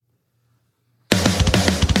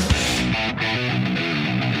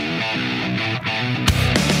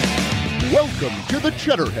Welcome to the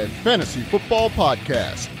Cheddarhead Fantasy Football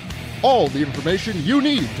Podcast. All the information you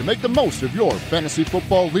need to make the most of your fantasy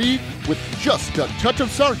football league with just a touch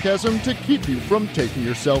of sarcasm to keep you from taking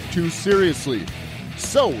yourself too seriously.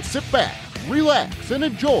 So sit back, relax, and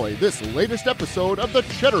enjoy this latest episode of the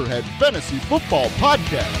Cheddarhead Fantasy Football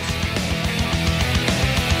Podcast.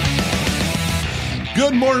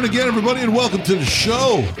 Good morning again, everybody, and welcome to the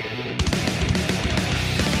show.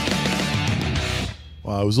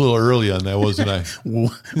 Wow, I was a little early on that, wasn't I?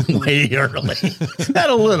 Way early. Not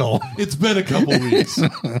a little. It's been a couple weeks. I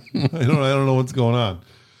don't know what's going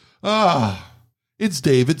on. It's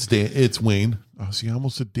Dave. It's Wayne. Oh, see, I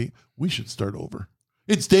almost said Dave. We should start over.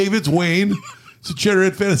 It's Dave. It's Wayne. It's the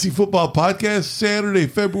Cheddarhead Fantasy Football Podcast, Saturday,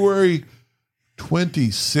 February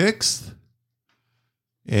 26th.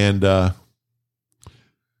 And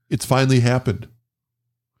it's finally happened.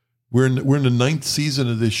 We're in the ninth season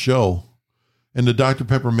of this show. And the Dr.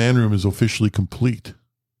 Pepper Man Room is officially complete.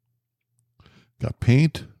 Got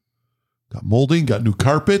paint, got molding, got new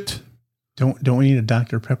carpet. Don't we need a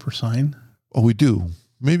Dr. Pepper sign? Oh, we do.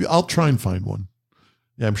 Maybe I'll try and find one.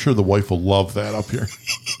 Yeah, I'm sure the wife will love that up here.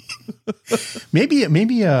 maybe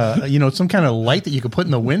some kind of light that you could put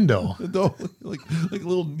in the window. No, like a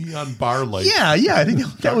little neon bar light. Yeah, I think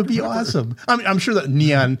that would be awesome. I'm sure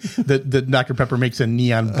that Dr. Pepper makes a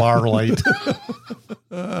neon bar light.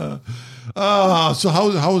 So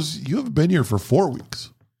how's you haven't been here for 4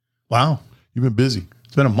 weeks? Wow, you've been busy.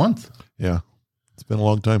 It's been a month. Yeah, it's been a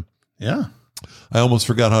long time. Yeah, I almost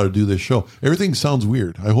forgot how to do this show. Everything sounds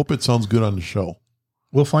weird. I hope it sounds good on the show.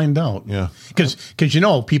 We'll find out. Yeah, because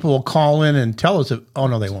people will call in and tell us. Oh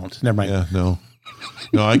no, they won't. Never mind. Yeah, no,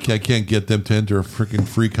 I can't get them to enter a freaking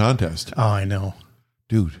free contest. Oh, I know,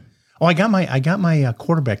 dude. Oh, I got my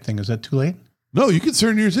quarterback thing. Is that too late? No, you can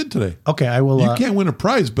turn yours in today. Okay, I will. You can't win a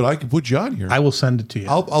prize, but I can put you on here. I will send it to you.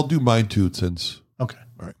 I'll do mine too, since. Okay.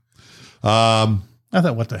 All right. I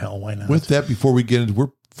thought, what the hell? Why not? With that, before we get into,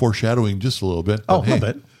 we're foreshadowing just a little bit. Oh, a little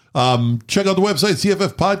bit. Check out the website,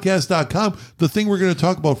 cffpodcast.com. The thing we're going to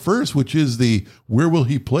talk about first, which is the Where Will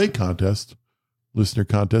He Play contest, listener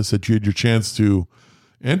contest that you had your chance to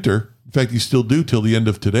enter. In fact, you still do till the end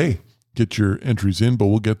of today. Get your entries in, but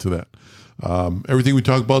we'll get to that. Everything we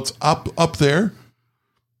talk about's up there.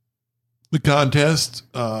 The contest,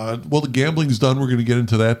 the gambling's done. We're going to get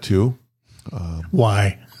into that too.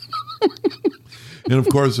 Why? And of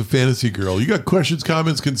course, the Fantasy Girl. You got questions,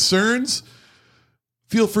 comments, concerns?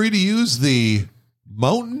 Feel free to use the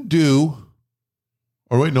Mountain Dew,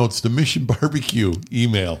 it's the Mission Barbecue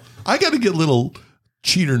email. I got to get little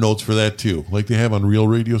cheater notes for that too, like they have on real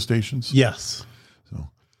radio stations. Yes.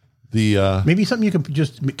 Maybe something you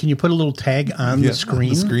can you put a little tag on the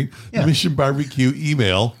screen? Yeah. Mission Barbecue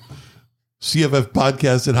email,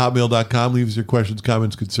 cffpodcast@hotmail.com. Leave us your questions,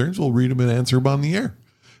 comments, concerns. We'll read them and answer them on the air.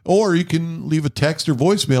 Or you can leave a text or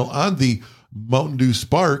voicemail on the Mountain Dew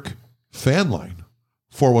Spark fan line,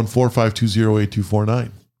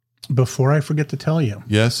 414-520-8249. Before I forget to tell you.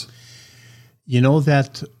 Yes. You know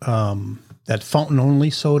that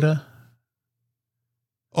fountain-only soda?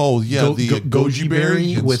 Oh, yeah, the goji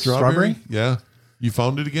berry with strawberry? Yeah. You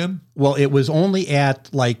found it again? Well, it was only at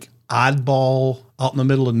like oddball out in the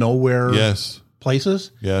middle of nowhere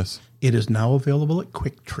places. Yes. It is now available at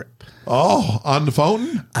Quick Trip. Oh, on the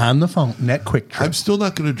fountain? On the fountain at Quick Trip. I'm still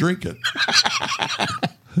not going to drink it.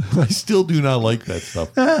 I still do not like that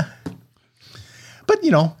stuff. But,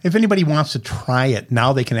 if anybody wants to try it,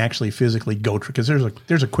 now they can actually physically go to, because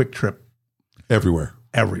there's a Quick Trip everywhere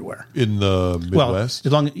in the Midwest.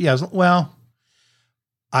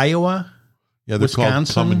 Iowa. Yeah, they're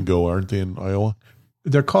Wisconsin. Called Come and Go, aren't they, in Iowa?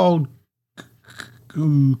 They're called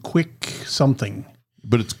Quick something.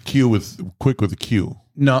 But it's quick with a Q.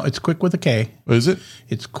 No, it's Quick with a K. Is it?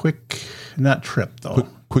 It's Quick, not Trip though.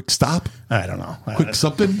 Quick Stop? I don't know. Quick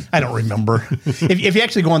something? I don't remember. if you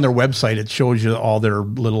actually go on their website, it shows you all their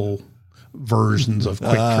little versions of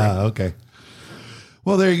Quick Trip. Okay.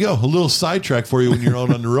 Well, there you go. A little sidetrack for you when you're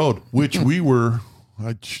out on the road, which we were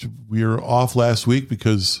off last week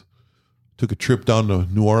because took a trip down to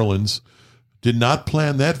New Orleans. Did not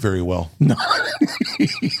plan that very well. No.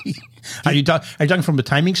 Are you talking from a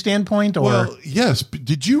timing standpoint, or? Well, yes.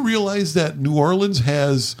 Did you realize that New Orleans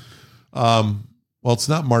has, it's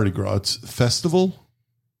not Mardi Gras, it's festival?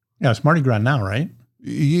 Yeah, it's Mardi Gras now, right?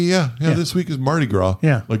 Yeah. This week is Mardi Gras.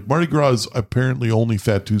 Yeah. Like Mardi Gras is apparently only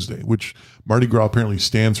Fat Tuesday, which Mardi Gras apparently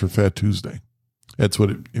stands for Fat Tuesday. That's what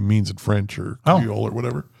it means in French or Creole or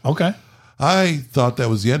whatever. Okay. I thought that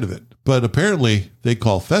was the end of it. But apparently they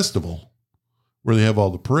call festival where they have all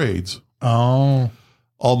the parades. Oh.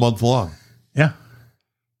 All month long. Yeah.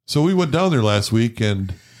 So we went down there last week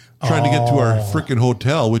and trying to get to our freaking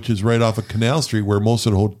hotel, which is right off of Canal Street where most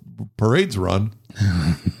of the parades run.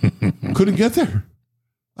 Couldn't get there.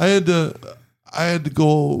 I had to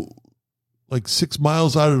go like 6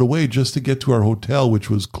 miles out of the way just to get to our hotel, which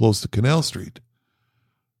was close to Canal Street.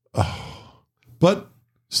 But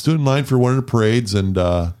stood in line for one of the parades and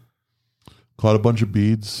caught a bunch of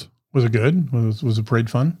beads. Was it good? Was the parade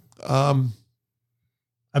fun? I'm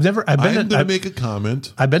going to make a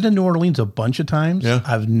comment. I've been to New Orleans a bunch of times. Yeah.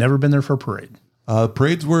 I've never been there for a parade.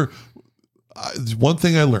 Parades were one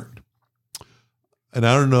thing I learned, and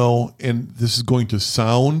I don't know, and this is going to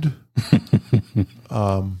sound,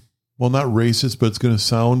 well, not racist, but it's going to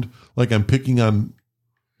sound like I'm picking on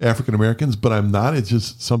African Americans, but I'm not. It's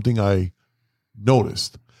just something I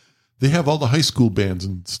noticed. They have all the high school bands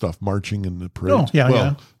and stuff marching in the parade. Oh,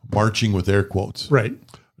 yeah. Marching with air quotes. Right.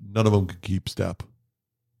 None of them could keep step.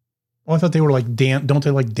 Oh, I thought they were like don't they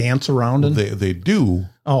like dance around? And They do.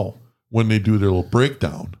 Oh. When they do their little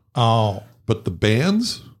breakdown. Oh. But the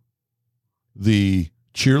bands, the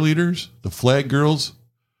cheerleaders, the flag girls,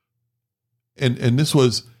 and this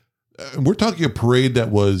was, we're talking a parade that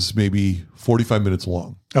was maybe 45 minutes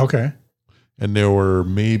long. Okay. And there were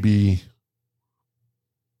maybe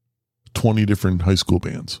 20 different high school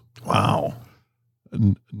bands. Wow.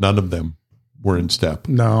 None of them were in step.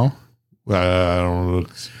 No. I don't know.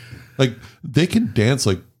 Like, they can dance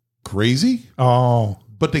like crazy. Oh.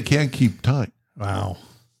 But they can't keep time. Wow.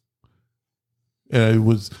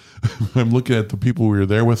 And I'm looking at the people we were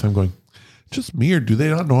there with. I'm going, just me, or do they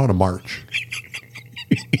not know how to march?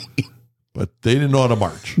 But they didn't know how to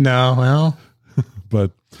march. No, well.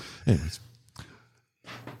 But anyways,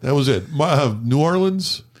 that was it. New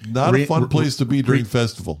Orleans, not a fun place to be during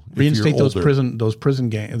festival. Reinstate those prison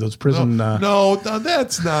No,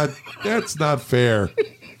 that's not fair.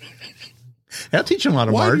 That'll teach them how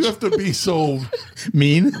to Why march. do you have to be so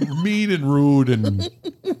mean and rude and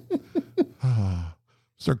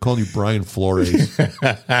start calling you Brian Flores?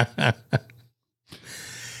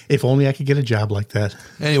 If only I could get a job like that.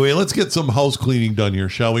 Anyway, let's get some house cleaning done here,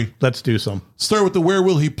 shall we? Let's do some. Start with the Where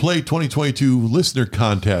Will He Play 2022 listener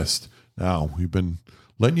contest. Now, we've been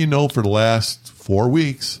letting you know for the last 4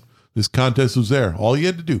 weeks, this contest was there. All you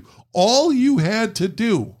had to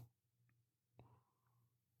do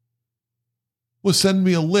was send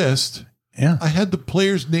me a list. Yeah. I had the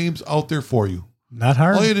players' names out there for you. Not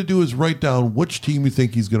hard. All you had to do is write down which team you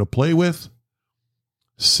think he's going to play with.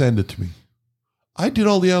 Send it to me. I did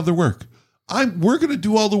all the other work. We're going to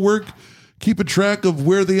do all the work, keeping track of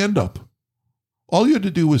where they end up. All you had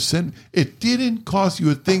to do was send. It didn't cost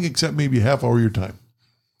you a thing except maybe a half hour of your time.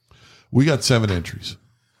 We got 7 entries.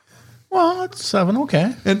 Well, that's 7.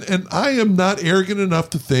 Okay. And I am not arrogant enough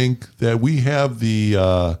to think that we have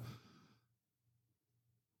the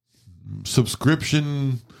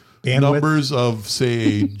subscription bandwidth numbers of,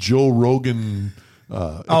 say, Joe Rogan.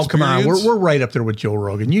 Oh, come on. We're right up there with Joe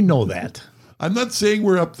Rogan. You know that. I'm not saying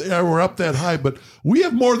we're up that high, but we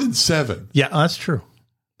have more than 7. Yeah, that's true.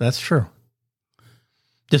 That's true.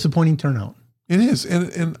 Disappointing turnout. It is,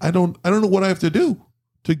 and I don't know what I have to do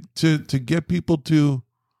to get people to.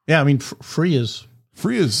 Yeah, I mean, free is.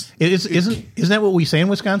 Isn't that what we say in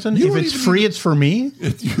Wisconsin? If it's free, it's for me.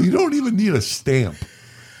 You don't even need a stamp.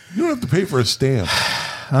 You don't have to pay for a stamp.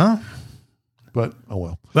 Huh? But oh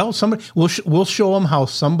well. Well, somebody we'll show them how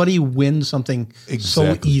somebody wins something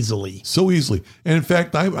so easily. And in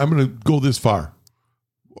fact, I'm going to go this far.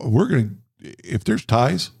 We're going to, if there's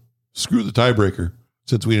ties, screw the tiebreaker.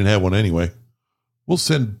 Since we didn't have one anyway, we'll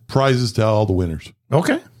send prizes to all the winners.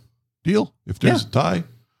 Okay. Deal. If there's a tie,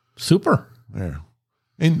 super. There.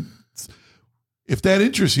 And if that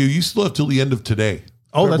interests you, you still have till the end of today.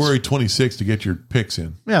 Oh, February 26th to get your picks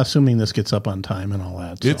in. Yeah, assuming this gets up on time and all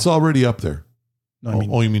that. So. It's already up there. No, I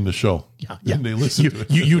mean, you mean the show? Yeah. And they listen to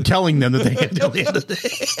it. You telling them that they get till the end of the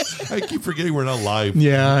day. I keep forgetting we're not live.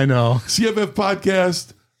 Yeah, I know. CFF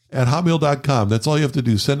Podcast at hotmail.com. That's all you have to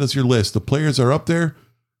do. Send us your list. The players are up there.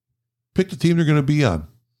 Pick the team they're going to be on.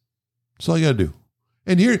 That's all you got to do.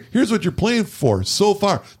 And here's what you're playing for so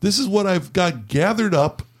far. This is what I've got gathered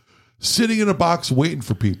up, sitting in a box waiting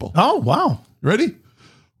for people. Oh, wow. Ready?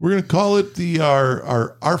 We're going to call it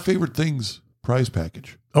our favorite things prize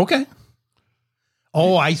package. Okay.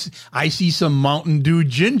 Oh, I see some Mountain Dew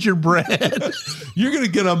gingerbread. You're going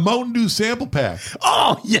to get a Mountain Dew sample pack.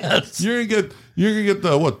 Oh, yes. You're going to get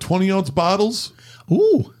the 20-ounce bottles?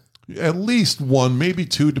 Ooh. At least 1, maybe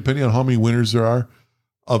 2, depending on how many winners there are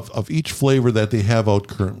of each flavor that they have out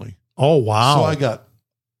currently. Oh, wow. So I got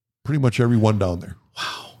pretty much every one down there.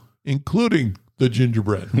 Wow. Including the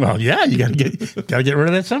gingerbread. Well, yeah, you got to get rid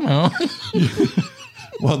of that somehow.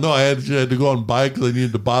 Well, no, I had to go out and buy it because I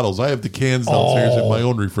needed the bottles. I have the cans downstairs in my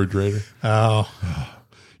own refrigerator. Oh.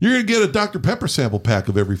 You're going to get a Dr. Pepper sample pack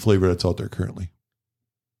of every flavor that's out there currently.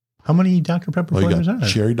 How many Dr. Pepper flavors are there?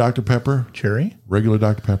 Cherry Dr. Pepper. Cherry? Regular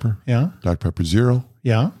Dr. Pepper. Yeah. Dr. Pepper Zero.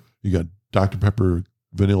 Yeah. You got Dr. Pepper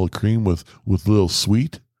vanilla cream with little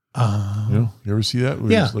sweet. You ever see that?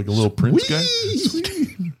 Where it's like a little Prince guy.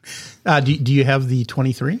 Do you have the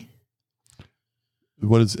 23?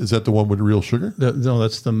 What is that the one with real sugar? No,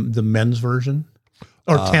 that's the men's version.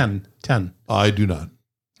 Or 10. I do not.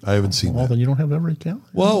 I haven't seen that. Then you don't have every calorie.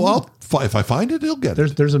 Well, if I find it, he'll get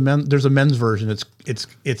it. There's a men's version. It's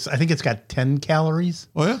I think it's got 10 calories.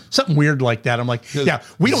 Oh yeah, something weird like that. I'm like, yeah,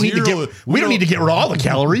 we don't need to get rid of all the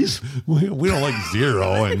calories. We don't like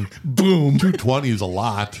 0 and boom, 220 is a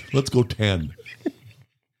lot. Let's go 10.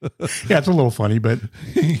 Yeah, it's a little funny, but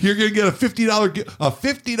you're gonna get a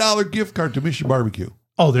 $50 gift card to Mission Barbecue.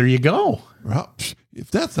 Oh, there you go. Well, if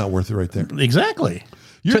that's not worth it, right there. Exactly.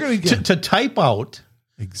 You're gonna get to type out.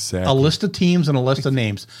 Exactly. A list of teams and a list of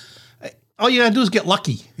names. All you gotta do is get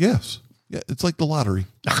lucky. Yes. Yeah, it's like the lottery.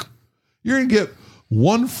 You're going to get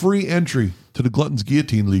one free entry to the Glutton's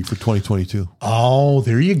Guillotine League for 2022. Oh,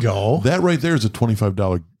 there you go. That right there is a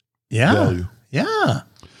 $25 value. Yeah.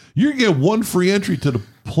 You're going to get one free entry to the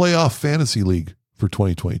Playoff Fantasy League for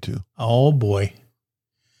 2022. Oh, boy.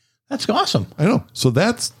 That's awesome. I know. So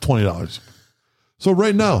that's $20. So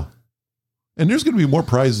right now, and there's going to be more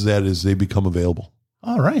prizes added as they become available.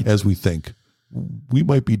 All right. As we think. We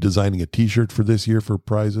might be designing a T-shirt for this year for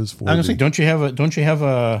prizes. I'm gonna say, don't you have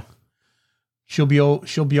a she'll be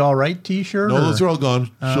all right T-shirt? No, those are all gone.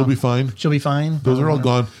 She'll be fine. She'll be fine. Those are all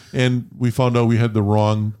gone, and we found out we had the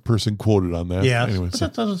wrong person quoted on that. Yeah, anyway,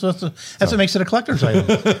 that's what makes it a collector's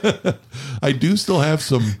item. I do still have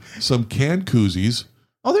some canned koozies.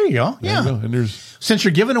 Oh, there you go. Yeah, and there's since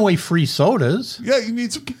you're giving away free sodas. Yeah, you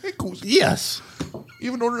need some canned koozies. Yes,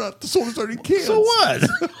 even though the sodas aren't in cans. So what?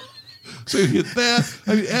 So you get that.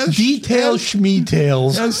 I mean, as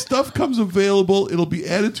schmeetails. As stuff comes available, it'll be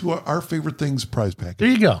added to our favorite things prize package. There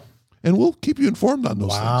you go. And we'll keep you informed on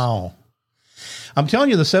those things. Wow. I'm telling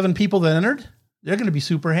you, the 7 people that entered, they're going to be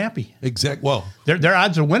super happy. Exactly. Well, their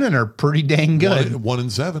odds of winning are pretty dang good. 1 in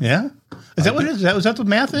 7. Yeah. Is that what it is? Is that what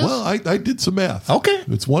math is? Well, I did some math. Okay.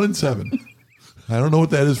 It's 1 in 7. I don't know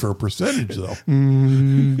what that is for a percentage, though.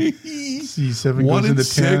 See, 7 1 goes in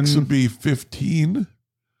into 10. 6 would be 15.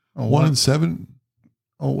 Oh, 1 in 7.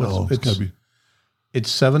 Oh, it's got to be.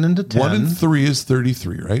 It's 7 into 10. 1 in 3 is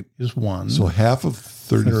 33, right? Is 1. So half of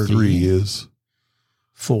 33 is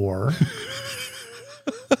 4.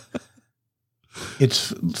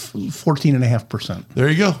 It's 14.5%. There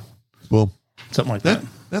you go. Boom. Something like that.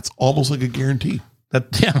 That's almost like a guarantee.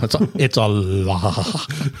 It's a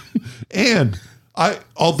lot. And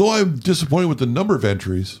although I'm disappointed with the number of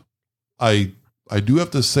entries, I do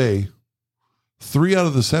have to say 3 out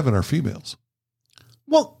of the 7 are females.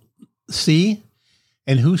 Well, see,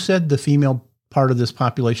 and who said the female part of this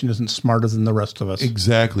population isn't smarter than the rest of us?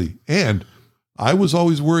 Exactly. And I was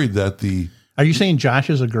always worried that Are you saying Josh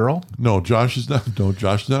is a girl? No, Josh is not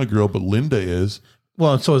a girl, but Linda is.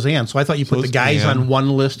 Well, and so is Ann. So I thought you put the guys on one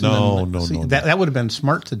list. No. That would have been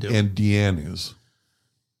smart to do. And Deanne is.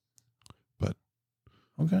 But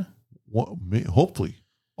okay. Hopefully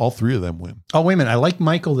all 3 of them win. Oh, wait a minute. I like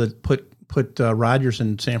Michael that put Rogers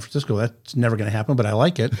in San Francisco. That's never going to happen, but I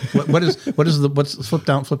like it. What's flip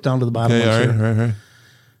down to the bottom? Okay, all right.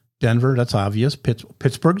 Denver, that's obvious.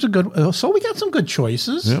 Pittsburgh's a good. So we got some good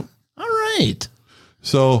choices. Yep. All right.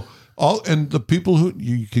 So and the people who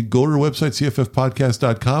you can go to our website,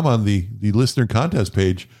 cffpodcast.com, on the listener contest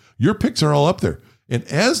page. Your picks are all up there. And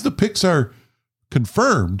as the picks are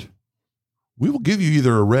confirmed, we will give you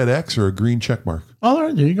either a red X or a green check mark. All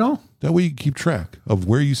right, there you go. That way you can keep track of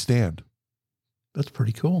where you stand. That's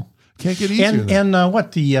pretty cool. Can't get easier. And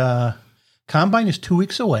what the combine is 2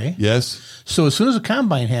 weeks away. Yes. So as soon as the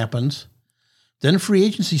combine happens, then free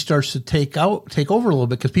agency starts to take over a little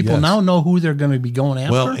bit because people now know who they're going to be going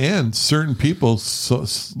after. Well, and certain people,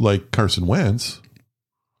 like Carson Wentz,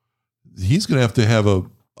 he's going to have a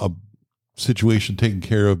situation taken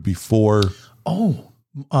care of before.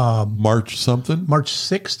 March something. March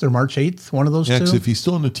 6th or March 8th, one of those two. Because if he's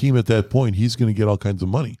still in the team at that point, he's going to get all kinds of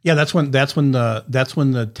money. Yeah, that's when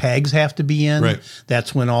the tags have to be in. Right.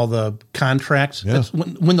 That's when all the contracts. Yeah. That's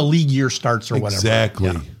when the league year starts or whatever.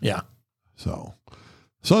 Exactly. Yeah. So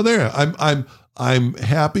there. I'm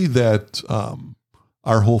happy that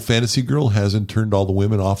our whole fantasy girl hasn't turned all the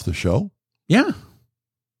women off the show. Yeah.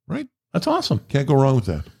 Right. That's awesome. Can't go wrong with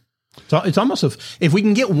that. So it's almost if we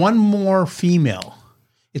can get one more female,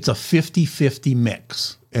 it's a 50-50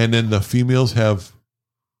 mix. And then the females have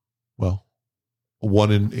Well, a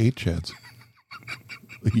 1 in 8 chance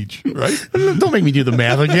each, right? Don't make me do the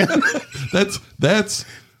math again. That's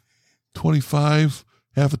 25,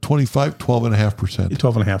 half of 25, 12.5%.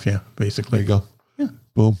 12.5, yeah, basically. There you go. Yeah.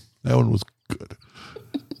 Boom. That one was good.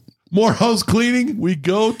 More house cleaning. We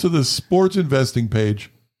go to the sports investing page.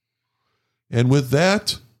 And with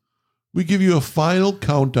that, we give you a final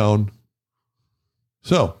countdown.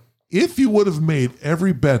 So, if you would have made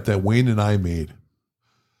every bet that Wayne and I made,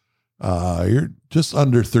 you're just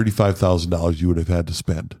under $35,000 you would have had to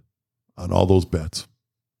spend on all those bets.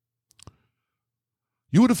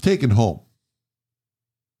 You would have taken home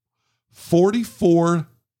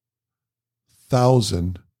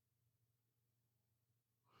 $44,000.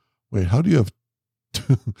 Wait, how do you have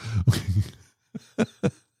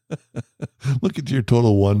look at your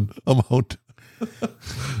total one amount.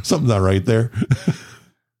 Something's not right there.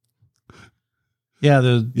 Yeah, I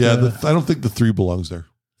don't think the 3 belongs there.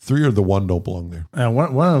 3 or the 1 don't belong there.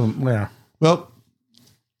 One of them, yeah. Well,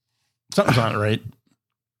 something's not right.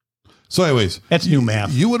 So anyways, that's new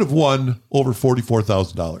math. You would have won over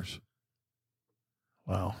 $44,000.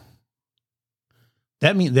 Wow.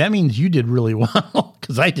 That means you did really well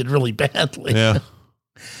because I did really badly. Yeah.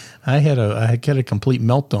 I had a complete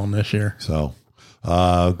meltdown this year. So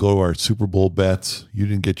go to our Super Bowl bets. You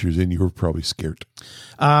didn't get yours in. You were probably scared.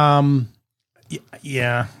 Yeah.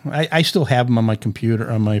 I still have them on my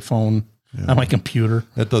computer, on my phone, on my computer.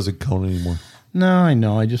 That doesn't count anymore. No, I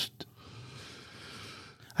know.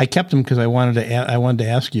 I kept them because I wanted to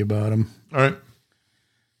ask you about them. All right.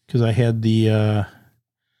 Because I had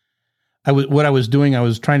what I was doing, I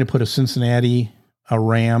was trying to put a Cincinnati, a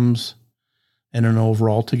Rams, and an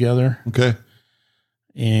overall together. Okay.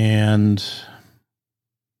 And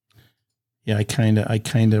yeah, I kind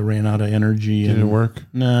of ran out of energy. Didn't work?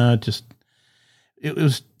 No, it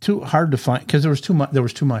was too hard to find because there was too much. There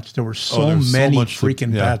was so many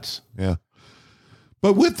freaking bets. Yeah.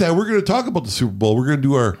 But with that, we're going to talk about the Super Bowl. We're going to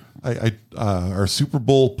do our Super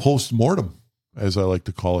Bowl post-mortem, as I like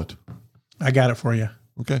to call it. I got it for you.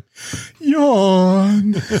 Okay.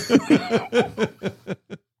 Yawn.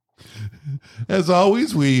 As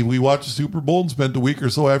always, we watch the Super Bowl and spent a week or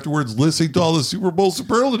so afterwards listening to all the Super Bowl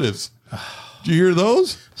superlatives. Did you hear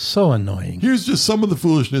those? So annoying. Here's just some of the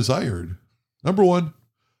foolishness I heard. Number 1,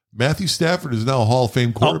 Matthew Stafford is now a Hall of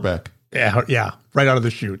Fame quarterback. Yeah, right out of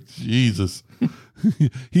the chute. Jesus.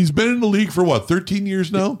 He's been in the league for 13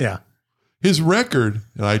 years now? Yeah. His record,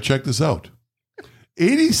 and I checked this out,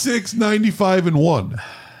 86, 95, and 1.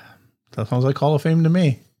 That sounds like Hall of Fame to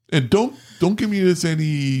me. And don't give me this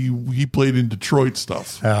he played in Detroit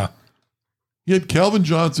stuff. Yeah. He had Calvin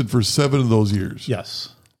Johnson for 7 of those years. Yes.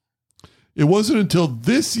 It wasn't until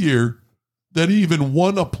this year that he even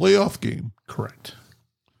won a playoff game. Correct.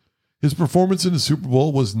 His performance in the Super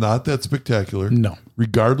Bowl was not that spectacular. No.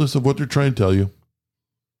 Regardless of what they're trying to tell you.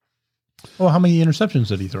 Well, how many interceptions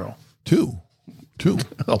did he throw? 2. Should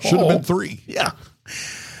have been 3. Yeah.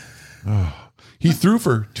 He threw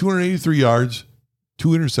for 283 yards, 2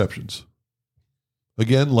 interceptions.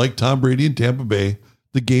 Again, like Tom Brady in Tampa Bay,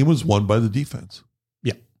 the game was won by the defense.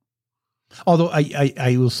 Yeah. Although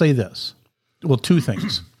I will say this. Well, 2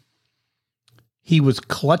 things. He was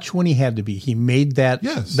clutch when he had to be. He made that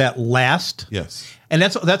last. Yes. And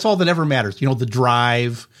that's all that ever matters. The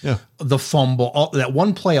drive, the fumble, that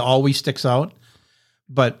one play always sticks out.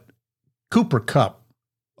 But Cooper Kupp,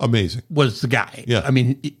 amazing, was the guy. Yeah. I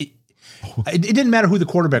mean, it didn't matter who the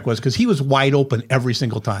quarterback was because he was wide open every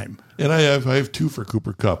single time. And I have 2 for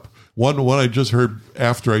Cooper Kupp. One I just heard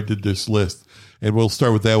after I did this list, and we'll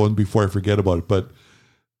start with that one before I forget about it. But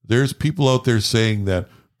there's people out there saying that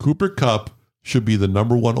Cooper Kupp should be the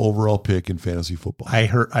number 1 overall pick in fantasy football. I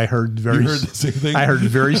heard the same thing? I heard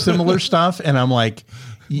very similar stuff, and I'm like,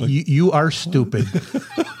 you are stupid.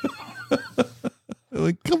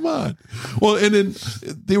 Like, come on. Well, and then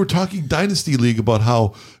they were talking Dynasty League about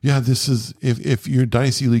how, this is, if you're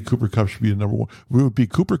Dynasty League, Cooper Kupp should be the number 1. Would it be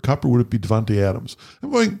Cooper Kupp or would it be Devontae Adams?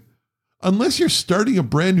 I'm going, unless you're starting a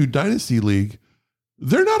brand new Dynasty League,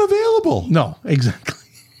 they're not available. No, exactly.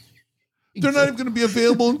 They're not even going to be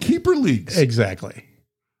available in keeper leagues. Exactly.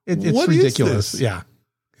 It's what ridiculous. Is this? Yeah.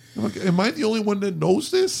 Am I the only one that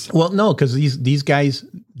knows this? Well, no, because these guys,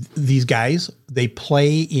 they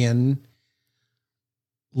play in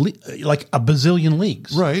like a bazillion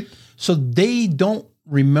leagues. Right. So they don't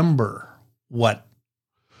remember what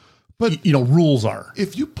rules are.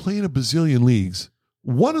 If you play in a bazillion leagues,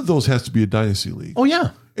 one of those has to be a Dynasty League. Oh,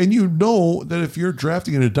 yeah. And you know that if you're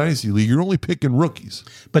drafting in a Dynasty League, you're only picking rookies.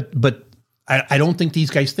 But I don't think these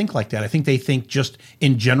guys think like that. I think they think just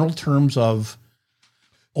in general terms of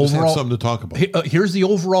overall, have something to talk about. Here's the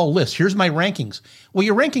overall list. Here's my rankings. Well,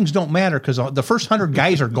 your rankings don't matter because the first 100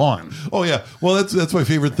 guys are gone. Oh yeah, well that's my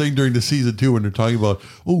favorite thing during the season too, when they're talking about,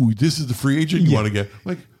 oh, this is the free agent you want to get.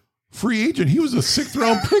 Like, free agent? He was a 6th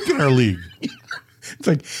round pick in our league. It's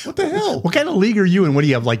like, what the hell? What kind of league are you in? What do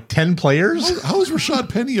you have, like 10 players? How is Rashad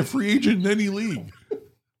Penny a free agent in any league?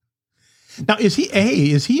 Now, is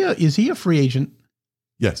he a free agent?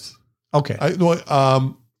 Yes. Okay.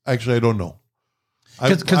 Actually, I don't know.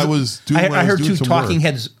 I heard two talking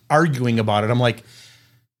heads arguing about it. I'm like,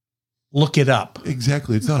 look it up.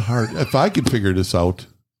 Exactly. It's not hard. If I could figure this out.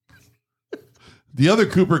 The other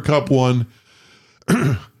Cooper Kupp one,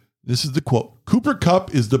 this is the quote. Cooper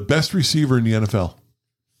Kupp is the best receiver in the NFL.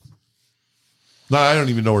 Now, I don't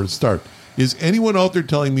even know where to start. Is anyone out there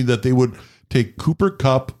telling me that they would take Cooper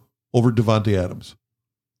Kupp over Davante Adams?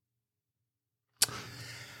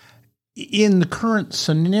 In the current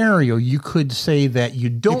scenario, you could say that you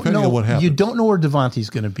don't know what happens. You don't know where Davante's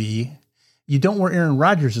going to be. You don't know where Aaron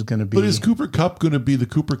Rodgers is going to be. But is Cooper Kupp going to be the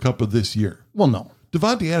Cooper Kupp of this year? Well, no.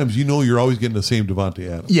 Davante Adams, you're always getting the same Davante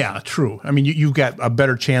Adams. Yeah, true. I mean, you've got a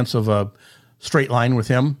better chance of a straight line with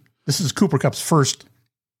him. This is Cooper Kupp's first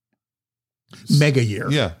mega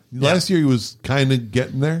year. Yeah. Last year he was kind of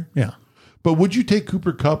getting there. Yeah. But would you take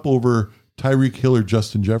Cooper Kupp over Tyreek Hill or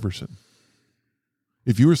Justin Jefferson?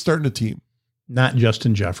 If you were starting a team. Not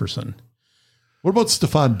Justin Jefferson. What about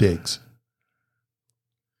Stephon Diggs?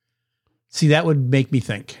 See, that would make me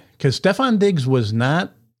think. Because Stephon Diggs was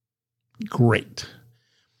not great.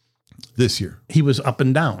 This year. He was up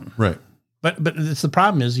and down. Right. But it's the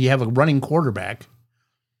problem is you have a running quarterback.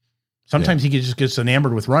 Sometimes he just gets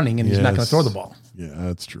enamored with running and he's not going to throw the ball. Yeah,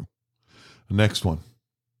 that's true. The next one.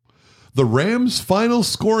 The Rams' final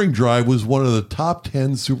scoring drive was one of the top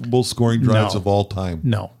 10 Super Bowl scoring drives of all time.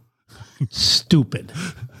 No. Stupid.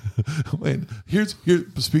 Wait, here's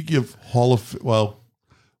speaking of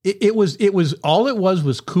it was all it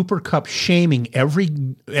was Cooper Kupp shaming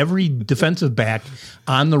every defensive back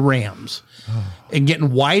on the Rams and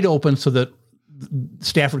getting wide open so that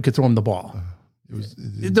Stafford could throw him the ball.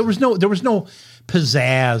 There was no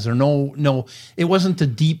pizzazz or no. It wasn't the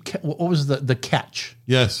deep. What was the catch?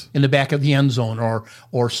 Yes, in the back of the end zone or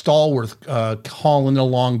Stallworth hauling a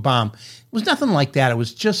long bomb. It was nothing like that. It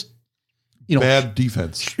was just bad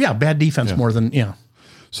defense. Yeah, bad defense more than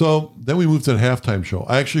So then we moved to the halftime show.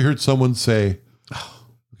 I actually heard someone say,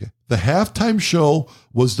 "Okay, the halftime show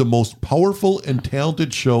was the most powerful and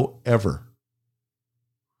talented show ever."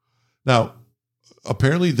 Now,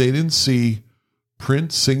 apparently, they didn't see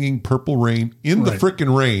Prince singing Purple Rain in the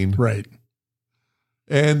frickin' rain. Right.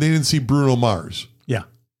 And they didn't see Bruno Mars. Yeah.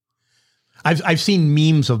 I've seen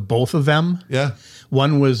memes of both of them. Yeah.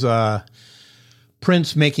 One was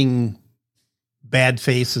Prince making bad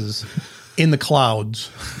faces in the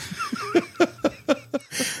clouds.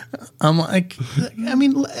 I'm like, I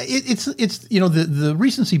mean, it's the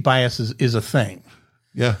recency bias is a thing.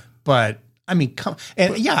 Yeah. But I mean,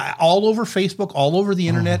 all over Facebook, all over the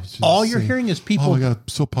internet, all you're hearing is people. Oh my God,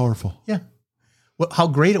 so powerful. Yeah. How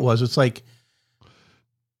great it was. It's like.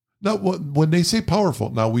 Now, when they say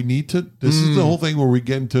powerful, now we need to, this is the whole thing where we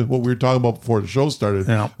get into what we were talking about before the show started,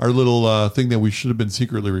 our little thing that we should have been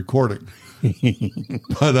secretly recording.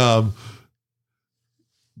 But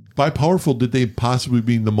by powerful, did they possibly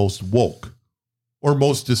mean the most woke or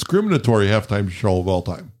most discriminatory halftime show of all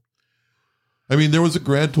time? I mean, there was a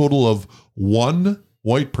grand total of one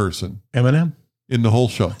white person. Eminem? In the whole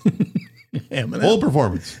show. Eminem. Whole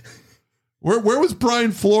performance. Where was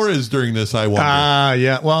Brian Flores during this, I wonder?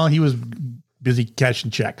 Yeah. Well, he was busy cashing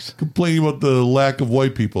checks. Complaining about the lack of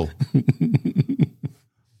white people.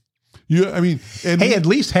 Hey, at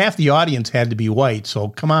least half the audience had to be white, so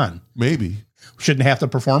come on. Maybe. Shouldn't half the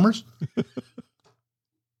performers?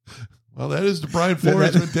 Well, that is the Brian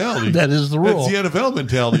Flores mentality. That is the rule. That's the NFL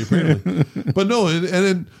mentality, apparently. But no, and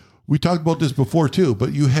then we talked about this before, too,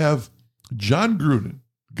 but you have John Gruden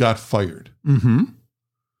got fired. Mm-hmm.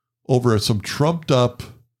 Over some trumped up,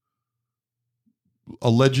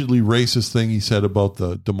 allegedly racist thing he said about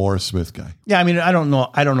the DeMaurice Smith guy. Yeah, I mean, I don't know.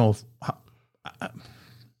 I don't know how.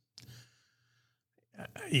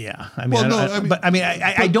 They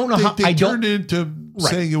turned it into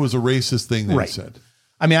saying it was a racist thing that he said.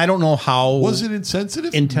 I mean, I don't know how. Was it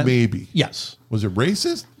insensitive? Maybe. Yes. Was it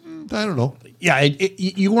racist? I don't know. Yeah,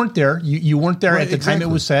 you weren't there. You weren't there at the time it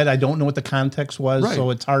was said. I don't know what the context was,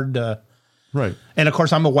 so it's hard to. Right. And of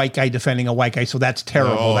course, I'm a white guy defending a white guy, so that's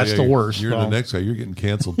terrible. That's the worst. You're the next guy. You're getting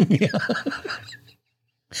canceled.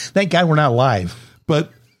 Thank God we're not live.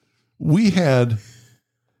 But we had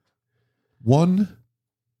 1,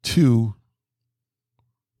 2.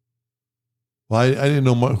 Well, I didn't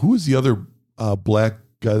know who was the other black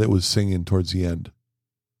guy that was singing towards the end.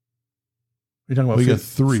 You're talking about We got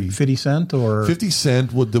 3. 50 Cent or 50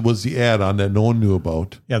 Cent was the add-on that no one knew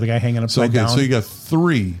about. yeah, the guy hanging upside down. So you got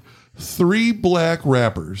 3 black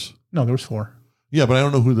rappers. No, there was 4. Yeah, but I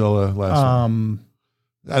don't know who the last one.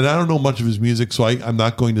 And I don't know much of his music, so I'm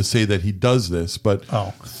not going to say that he does this, but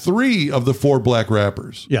 3 of the 4 black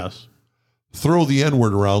rappers Yes. throw the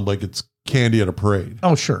N-word around like it's candy at a parade.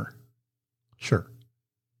 Oh, sure.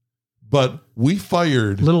 But we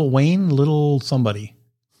fired Little Wayne, little somebody.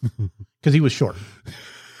 Because he was short.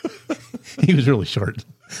 He was really short.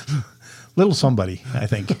 Little somebody, I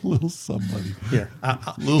think. Little somebody. Here.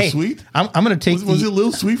 Little Sweet? I'm going to take Was it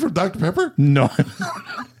Little Sweet from Dr. Pepper? No.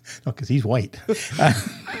 No, because he's white. But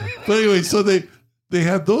anyway, so they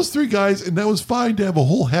had those 3 guys, and that was fine to have a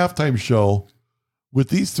whole halftime show with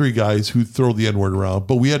these 3 guys who throw the N-word around,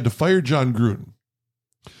 but we had to fire John Gruden.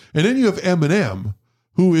 And then you have Eminem,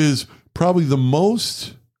 who is probably the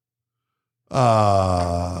most,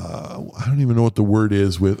 I don't even know what the word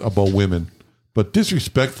is about women, but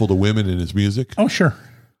disrespectful to women in his music. Oh, sure.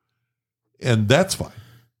 And that's fine.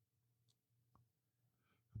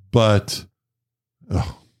 But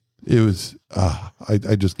it was,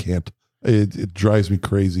 I just can't. It drives me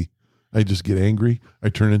crazy. I just get angry. I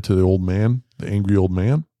turn into the angry old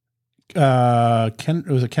man. Was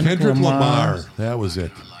it Kendrick Lamar? That was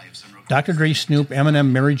it. Dr. Dre, Snoop, Eminem,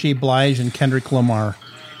 Mary J. Blige, and Kendrick Lamar.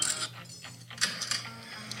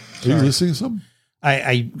 Are you listening to something?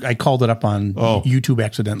 I called it up on YouTube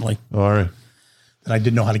accidentally. All right. And I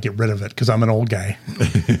didn't know how to get rid of it because I'm an old guy.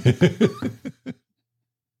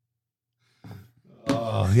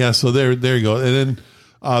 Yeah, so there you go. And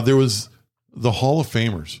then there was the Hall of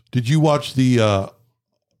Famers. Did you watch the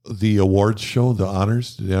awards show, the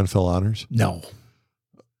honors, the NFL honors? No.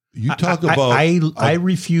 You talk about... I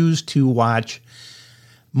refuse to watch,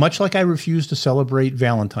 much like I refuse to celebrate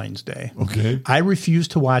Valentine's Day. Okay. I refuse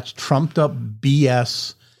to watch trumped up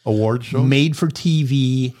BS award show made for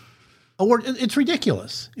TV. Award. It's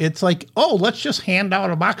ridiculous. It's like, oh, let's just hand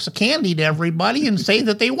out a box of candy to everybody and say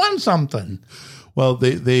that they won something. Well,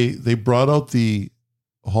 they brought out the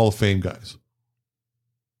Hall of Fame guys.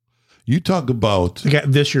 You talk about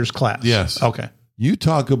this year's class. Yes. Okay. You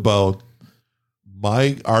talk about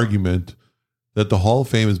my argument that the Hall of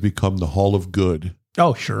Fame has become the Hall of Good.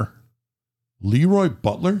 Oh, sure. Leroy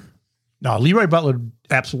Butler? No, Leroy Butler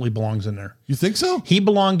absolutely belongs in there. You think so? He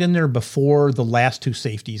belonged in there before the last 2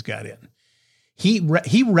 safeties got in. He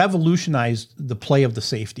revolutionized the play of the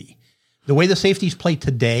safety. The way the safeties play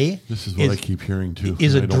today. This is what I keep hearing too.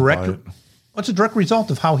 It's a direct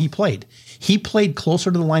result of how he played. He played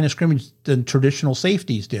closer to the line of scrimmage than traditional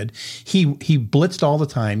safeties did. He blitzed all the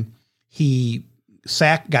time. He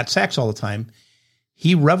got sacks all the time.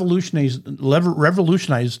 He revolutionized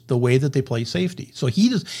the way that they play safety. So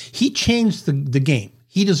he changed the game.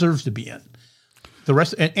 He deserves to be in. The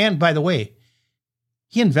rest, and by the way,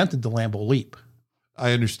 he invented the Lambeau Leap.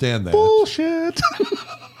 I understand that. Bullshit.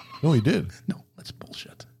 No, he did. No, that's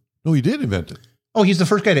bullshit. No, he did invent it. Oh, he's the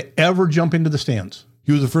first guy to ever jump into the stands.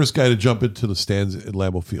 He was the first guy to jump into the stands at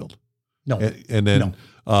Lambeau Field. No. And then,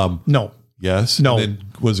 no. Yes. No. And then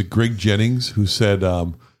was it Greg Jennings who said,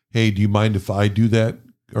 hey, do you mind if I do that?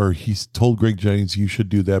 Or he told Greg Jennings, you should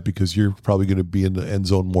do that because you're probably going to be in the end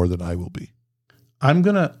zone more than I will be. I'm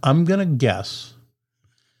gonna guess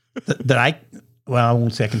that I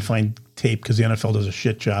won't say I can find tape because the NFL does a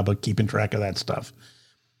shit job of keeping track of that stuff.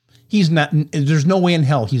 He's not. There's no way in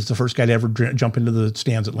hell he's the first guy to ever jump into the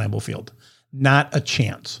stands at Lambeau Field. Not a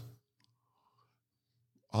chance.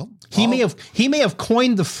 He may have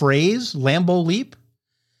coined the phrase Lambeau Leap,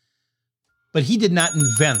 but he did not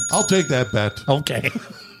invent. I'll take that bet. Okay.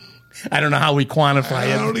 I don't know how we quantify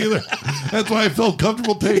it. I don't either. That's why I felt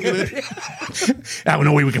comfortable taking it. I don't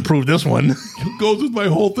know way we can prove this one. It goes with my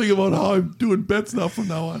whole thing about how I'm doing bets now from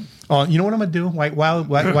now on. Oh, you know what I'm gonna do?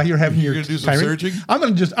 While you're having You're your gonna do some searching?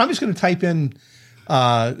 I'm just gonna type in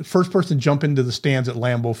first person jump into the stands at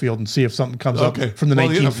Lambeau Field and see if something comes up from the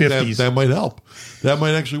 1950s. That might help. That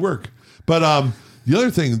might actually work. But the other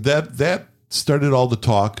thing that started all the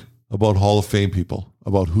talk about Hall of Fame people,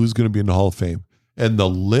 about who's going to be in the Hall of Fame, and the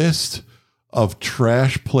list of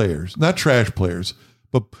trash players, not trash players,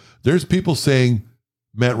 but there's people saying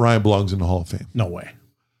Matt Ryan belongs in the Hall of Fame. No way.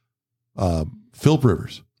 Philip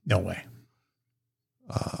Rivers. No way.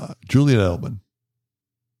 Julian Edelman.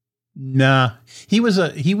 Nah, he was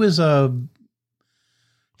a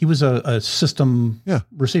system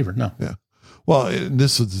receiver. No. Yeah. Well, and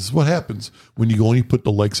this is what happens when you go and you put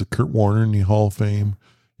the likes of Kurt Warner in the Hall of Fame.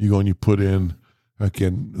 You go and you put in,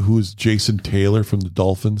 again, who's Jason Taylor from the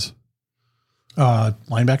Dolphins?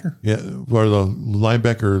 Linebacker? Yeah, or the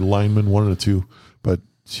linebacker or lineman, one of the two. But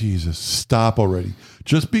Jesus, stop already.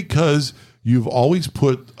 Just because you've always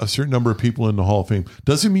put a certain number of people in the Hall of Fame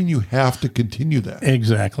doesn't mean you have to continue that.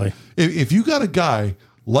 Exactly. If you got a guy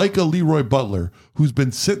like a Leroy Butler who's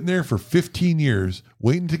been sitting there for 15 years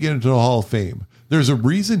waiting to get into the Hall of Fame, there's a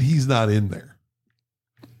reason he's not in there.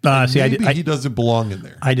 Maybe he doesn't belong in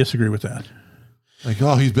there. I disagree with that. Like,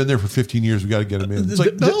 oh, he's been there for 15 years. We got to get him in. It's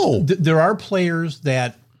like, no. There are players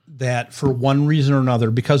that for one reason or another,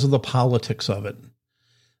 because of the politics of it,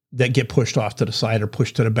 that get pushed off to the side or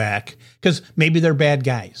pushed to the back because maybe they're bad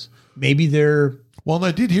guys. Maybe they're. Well, and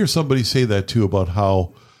I did hear somebody say that too about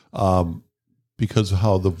how, because of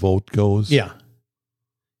how the vote goes. Yeah.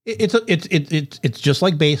 It's just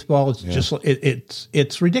like baseball. It's just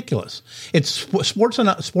it's ridiculous. It's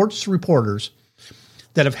sports reporters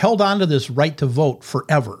that have held on to this right to vote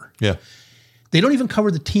forever. Yeah. They don't even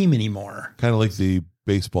cover the team anymore. Kind of like the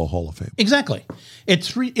Baseball Hall of Fame. Exactly. It's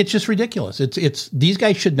just ridiculous. It's these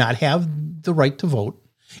guys should not have the right to vote.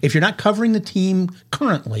 If you're not covering the team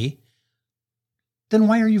currently, then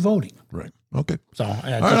why are you voting? Right. Okay. So all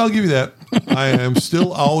right, I'll give you that. I am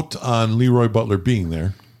still out on Leroy Butler being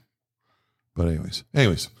there. But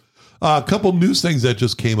anyways, a couple news things that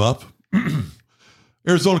just came up.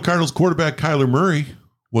 Arizona Cardinals quarterback Kyler Murray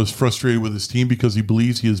was frustrated with his team because he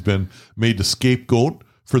believes he has been made the scapegoat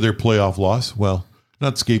for their playoff loss. Well,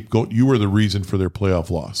 not scapegoat. You were the reason for their playoff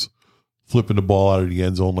loss. Flipping the ball out of the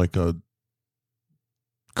end zone like a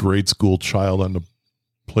grade school child on the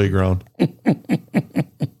playground.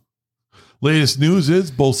 Latest news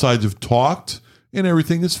is both sides have talked and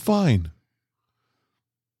everything is fine.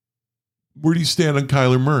 Where do you stand on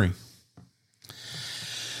Kyler Murray?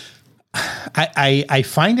 I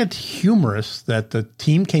find it humorous that the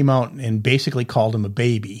team came out and basically called him a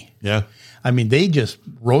baby. Yeah. I mean, they just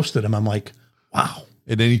roasted him. I'm like, wow.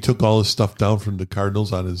 And then he took all his stuff down from the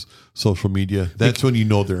Cardinals on his social media. That's when you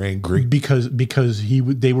know they're angry. Because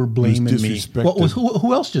they were blaming me. Well,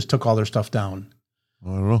 who else just took all their stuff down? I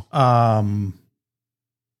don't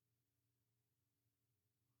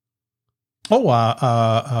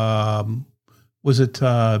know. Was it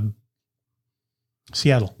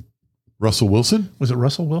Seattle? Russell Wilson? Was it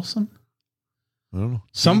Russell Wilson? I don't know.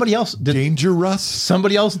 Somebody else did. Dangerous?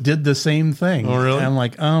 Somebody else did the same thing. Oh, really? And I'm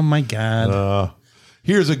like, oh my God.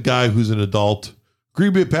 Here's a guy who's an adult.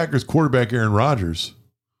 Green Bay Packers quarterback Aaron Rodgers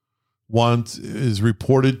is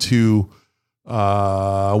reported to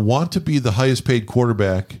want to be the highest paid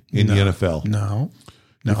quarterback in the NFL. No.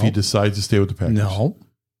 If he decides to stay with the Packers. No.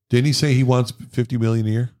 Didn't he say he wants $50 million a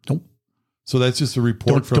year? Nope. So that's just a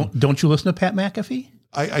report Don't you listen to Pat McAfee?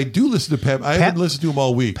 I do listen to Pat. I haven't listened to him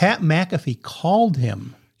all week. Pat McAfee called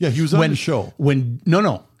him. Yeah, he was on the show.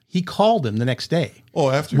 He called him the next day. Oh,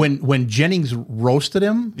 after when Jennings roasted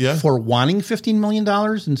him for wanting $15 million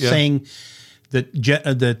and saying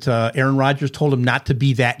that Aaron Rodgers told him not to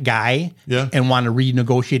be that guy and want to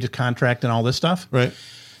renegotiate his contract and all this stuff, right?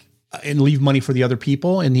 And leave money for the other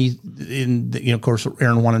people. And of course,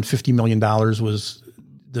 Aaron wanted $50 million was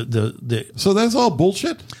the. So that's all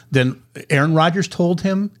bullshit. Then Aaron Rodgers told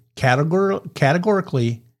him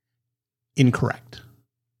categorically incorrect.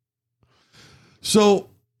 So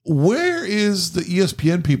where is the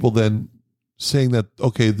ESPN people then saying that,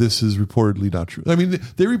 okay, this is reportedly not true? I mean,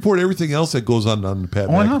 they report everything else that goes on the Pat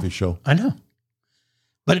McAfee show. I know.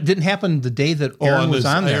 But it didn't happen the day that Aaron was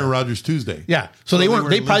on there. Aaron Rodgers Tuesday. Yeah. So they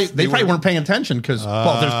probably weren't paying attention because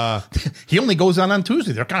he only goes on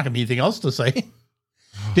Tuesday. There's not going to be anything else to say.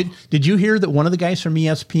 Did you hear that one of the guys from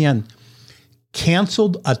ESPN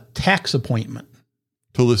canceled a tax appointment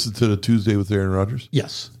to listen to the Tuesday with Aaron Rodgers?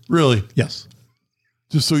 Yes. Really? Yes.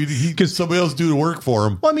 Just so he could somebody else do the work for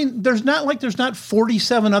him. Well, I mean, there's not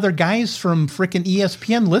 47 other guys from frickin'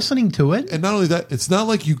 ESPN listening to it. And not only that, it's not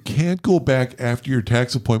like you can't go back after your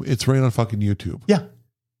tax appointment. It's right on fucking YouTube. Yeah.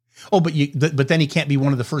 Oh, but then he can't be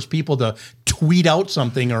one of the first people to tweet out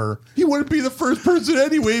something or... He wouldn't be the first person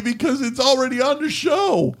anyway because it's already on the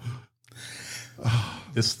show.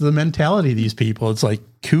 This is the mentality of these people. It's like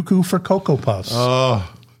cuckoo for Cocoa Puffs.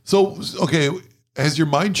 So, okay... Has your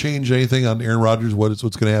mind changed anything on Aaron Rodgers? What's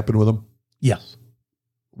going to happen with him? Yes.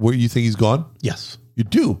 Where you think he's gone? Yes. You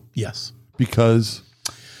do? Yes. Because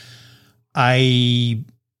this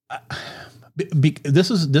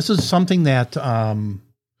is something that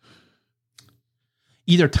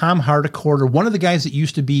either Tom Hardicourt or one of the guys that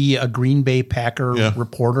used to be a Green Bay Packer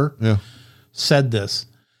reporter said this.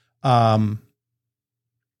 And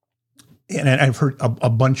I've heard a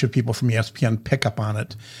bunch of people from ESPN pick up on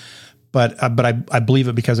it. But I believe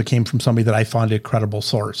it because it came from somebody that I found a credible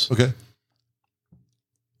source. Okay.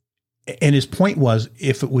 And his point was,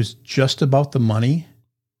 if it was just about the money,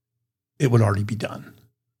 it would already be done.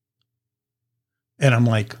 And I'm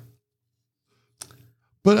like,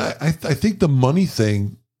 but I think the money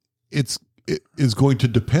thing, it is going to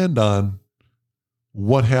depend on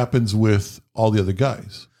what happens with all the other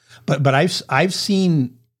guys. But I've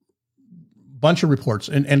seen a bunch of reports,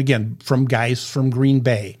 and again, from guys from Green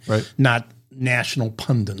Bay, right? Not national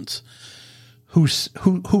pundits, who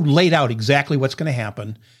laid out exactly what's going to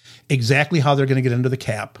happen, exactly how they're going to get into the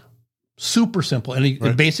cap. Super simple.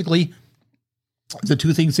 And basically the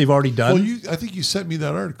two things they've already done. Well, I think you sent me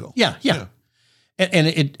that article. Yeah. And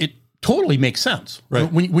it totally makes sense.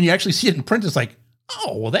 Right. When you actually see it in print, it's like,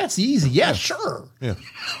 oh, well, that's easy. Yeah, sure. Yeah.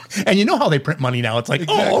 And you know how they print money now. It's like,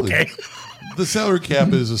 exactly. Oh, okay. The salary cap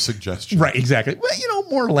is a suggestion. Right, exactly. Well,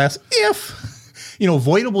 more or less, if,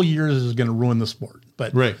 voidable years is going to ruin the sport.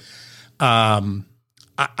 But right. I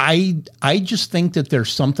just think that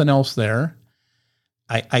there's something else there.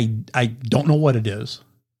 I don't know what it is.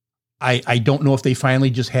 I don't know if they finally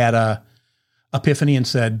just had a epiphany and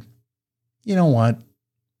said, you know what?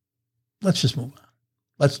 Let's just move on.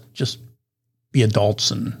 Let's just be adults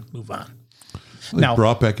and move on. Now,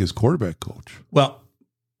 brought back his quarterback coach. Well,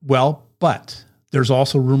 but there's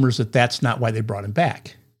also rumors that that's not why they brought him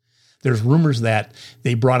back. There's rumors that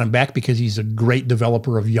they brought him back because he's a great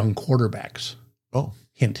developer of young quarterbacks. Oh.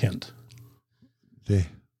 Hint, hint.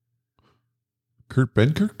 Kurt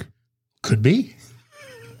Benkirk? Could be.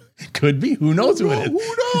 Could be. Who knows who it is?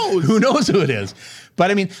 Who knows? Who knows who it is?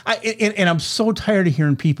 But I mean, and I'm so tired of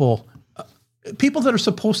hearing people that are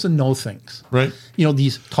supposed to know things. Right.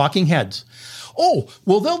 These talking heads. Oh,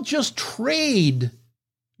 well, they'll just trade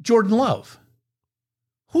Jordan Love.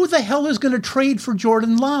 Who the hell is going to trade for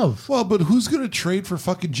Jordan Love? Well, but who's going to trade for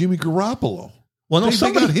fucking Jimmy Garoppolo? Well, no,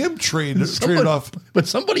 they got him traded off. But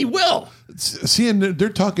somebody will. See, and they're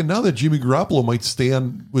talking now that Jimmy Garoppolo might stay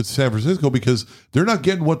on with San Francisco because they're not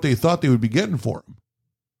getting what they thought they would be getting for him.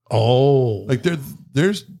 Oh. Like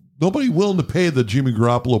there's nobody willing to pay the Jimmy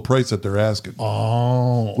Garoppolo price that they're asking.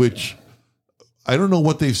 Oh. Which I don't know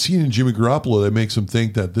what they've seen in Jimmy Garoppolo that makes them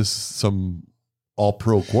think that this is some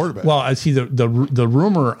all-pro quarterback. Well, I see the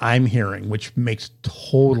rumor I'm hearing, which makes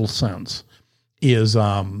total sense, is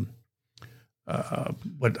what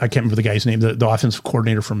I can't remember the guy's name, the offensive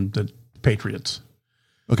coordinator from the Patriots.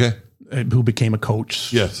 Okay. Who became a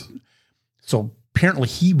coach. Yes. So apparently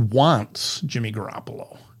he wants Jimmy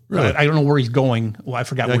Garoppolo. Really? I don't know where he's going. Well, I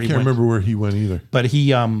forgot where he went. I can't remember where he went either. But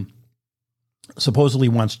he supposedly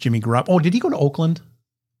wants Jimmy Garoppolo. Oh, did he go to Oakland?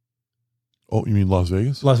 Oh, you mean Las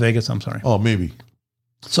Vegas? Las Vegas, I'm sorry. Oh, maybe.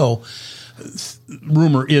 So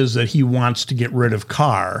rumor is that he wants to get rid of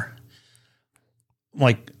Carr.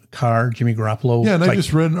 Like Carr, Jimmy Garoppolo. Yeah, and I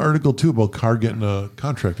just read an article too about Carr getting a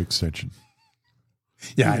contract extension.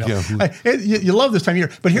 Yeah, I know. You love this time of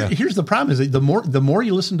year. But here's the problem: is that the more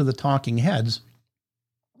you listen to the talking heads,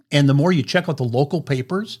 and the more you check out the local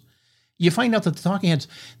papers, you find out that the talking heads,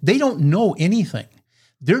 they don't know anything.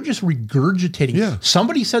 They're just regurgitating. Yeah.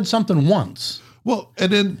 Somebody said something once. Well,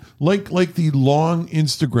 and then like the long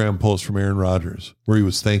Instagram post from Aaron Rodgers where he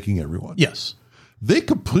was thanking everyone. Yes. They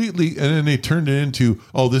completely, and then they turned it into,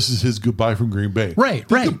 oh, this is his goodbye from Green Bay. Right.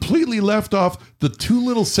 They completely left off the two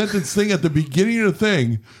little sentence thing at the beginning of the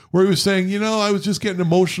thing where he was saying, I was just getting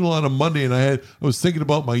emotional on a Monday and I was thinking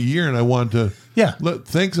about my year and I wanted to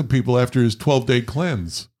thank some people after his 12-day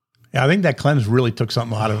cleanse. Yeah, I think that cleanse really took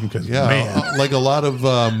something out of him because, man. Like a lot of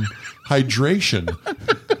hydration.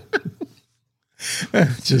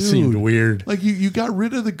 It just seemed weird. Like you got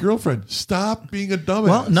rid of the girlfriend. Stop being a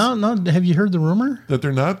dumbass. Well, no. Have you heard the rumor? That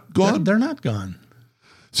they're not gone? They're not gone.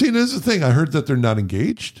 See, this is the thing. I heard that they're not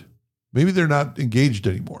engaged. Maybe they're not engaged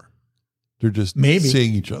anymore. They're just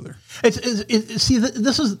seeing each other. See,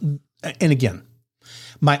 this is, and again,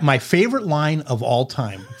 my favorite line of all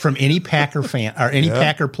time from any Packer fan or any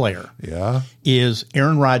Packer player is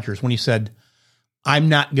Aaron Rodgers when he said, "I'm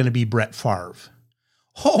not going to be Brett Favre."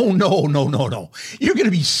 Oh, no. You're going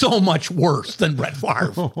to be so much worse than Brett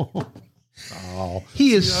Favre.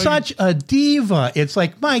 He is such a diva. It's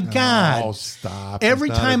like, my God. Oh, stop. Every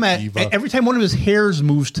time one of his hairs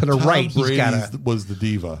moves to the right, he's got was the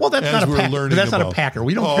diva. Well, that's not a Packer. That's not a Packer.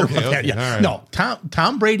 We don't care about that yet. Right. No,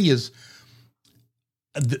 Tom Brady is.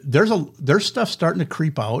 There's stuff starting to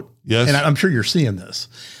creep out. Yes. And I'm sure you're seeing this.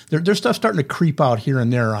 There's stuff starting to creep out here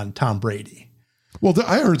and there on Tom Brady. Well,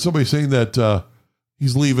 I heard somebody saying that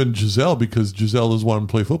he's leaving Giselle because Giselle doesn't want him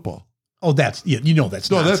to play football. Oh, that's nonsense.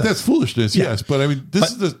 That's foolishness. Yeah. Yes, but I mean,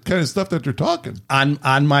 this is the kind of stuff that they're talking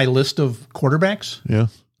on my list of quarterbacks. Yeah,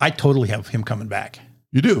 I totally have him coming back.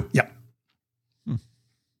 You do? Yeah. I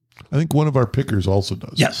think one of our pickers also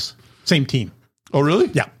does. Yes. Same team. Oh, really?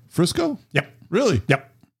 Yeah. Frisco? Yep. Really? Yep.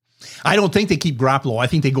 I don't think they keep Garoppolo. I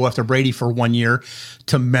think they go after Brady for 1 year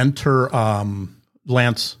to mentor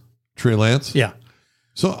Lance. Trey Lance? Yeah.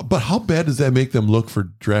 So, but how bad does that make them look for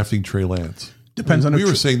drafting Trey Lance? Depends on we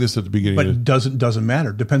were saying this at the beginning. But it doesn't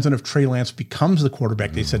matter. Depends on if Trey Lance becomes the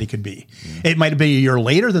quarterback they said he could be. It might be a year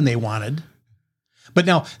later than they wanted. But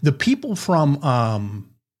now the people from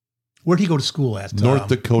where'd he go to school at? North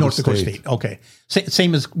Dakota State. Okay.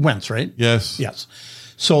 Same as Wentz, right? Yes. Yes.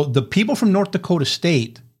 So the people from North Dakota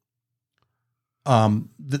State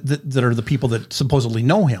that are the people that supposedly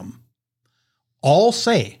know him all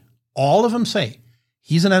of them say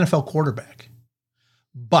he's an NFL quarterback.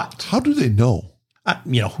 But how do they know?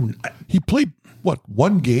 He played what,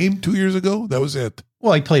 1 game 2 years ago? That was it.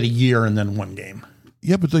 Well, he played a year and then 1 game.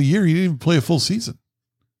 Yeah, but the year he didn't even play a full season.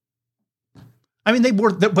 I mean,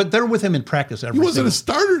 but they're with him in practice every. He wasn't a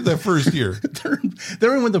starter that first year.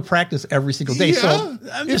 they're in with the practice every single day. Yeah, so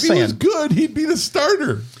I'm just if he saying, was good, he'd be the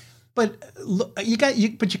starter. But look, but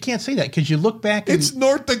you can't say that because you look back. It's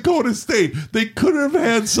North Dakota State. They could have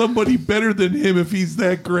had somebody better than him if he's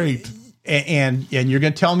that great. And you're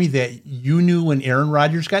going to tell me that you knew when Aaron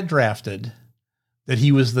Rodgers got drafted that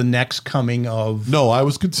he was the next coming of? No, I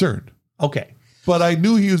was concerned. Okay, but I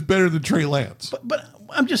knew he was better than Trey Lance. But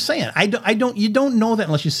I'm just saying, you don't know that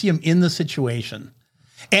unless you see him in the situation.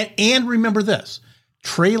 And remember this,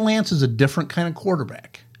 Trey Lance is a different kind of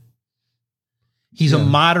quarterback. He's a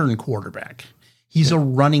modern quarterback. He's a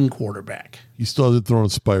running quarterback. He still hasn't thrown a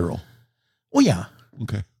spiral. Well, yeah.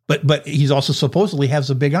 Okay. But he's also supposedly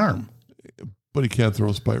has a big arm. But he can't throw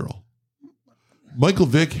a spiral. Michael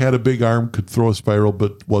Vick had a big arm, could throw a spiral,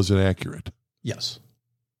 but wasn't accurate. Yes.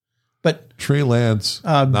 But Trey Lance,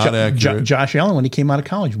 not accurate. Josh Allen, when he came out of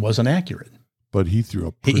college, wasn't accurate. But he threw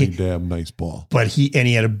a pretty damn nice ball. But he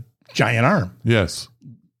had a giant arm. Yes.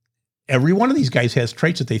 Every one of these guys has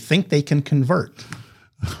traits that they think they can convert.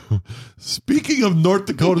 Speaking of North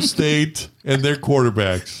Dakota State and their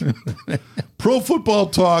quarterbacks, Pro Football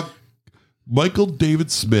Talk, Michael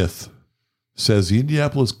David Smith says the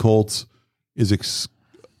Indianapolis Colts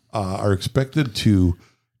are expected to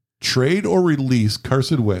trade or release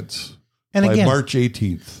Carson Wentz by March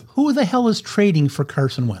 18th. Who the hell is trading for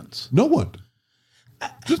Carson Wentz? No one.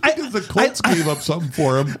 Just because the Colts gave up something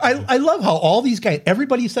for him. I love how all these guys,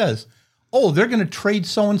 everybody says, oh, they're going to trade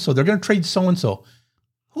so-and-so. They're going to trade so-and-so.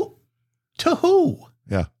 Who? To who?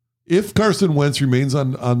 Yeah. If Carson Wentz remains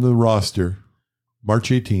on the roster March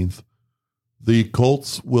 18th, the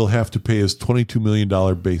Colts will have to pay his $22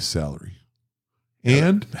 million base salary.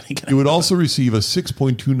 And he would also receive a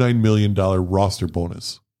 $6.29 million roster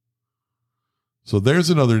bonus. So there's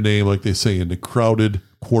another name, like they say, in the crowded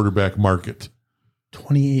quarterback market.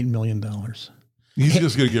 $28 million. He's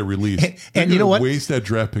just going to get released. And you know what? Waste that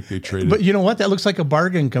draft pick they traded. But you know what? That looks like a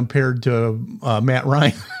bargain compared to Matt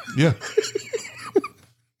Ryan. Yeah.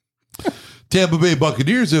 Tampa Bay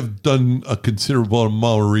Buccaneers have done a considerable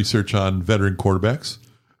amount of research on veteran quarterbacks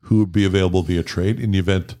who would be available via trade in the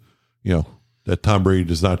event, that Tom Brady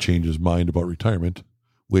does not change his mind about retirement,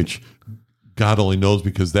 which God only knows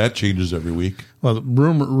because that changes every week. Well, the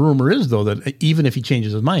rumor is, though, that even if he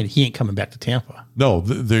changes his mind, he ain't coming back to Tampa. No,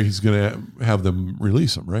 he's going to have them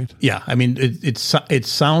release him, right? Yeah. I mean, it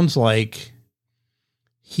sounds like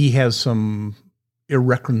he has some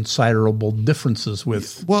irreconcilable differences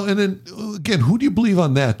with. Well, and then, again, who do you believe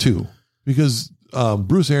on that, too? Because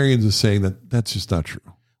Bruce Arians is saying that that's just not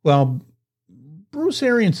true. Well, Bruce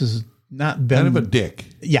Arians has not been. Kind of a dick.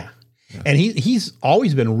 Yeah. And he's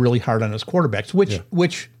always been really hard on his quarterbacks,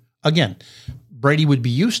 which again, Brady would be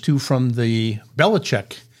used to from the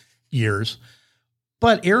Belichick years.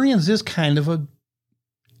 But Arians is kind of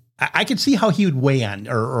I could see how he would weigh on,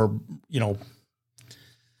 or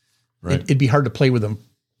right. It'd be hard to play with him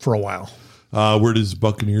for a while. Where does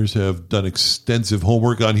Buccaneers have done extensive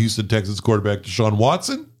homework on Houston Texans quarterback Deshaun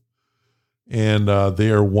Watson? And they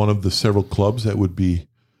are one of the several clubs that would be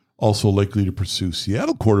also likely to pursue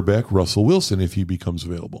Seattle quarterback Russell Wilson if he becomes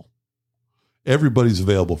available. Everybody's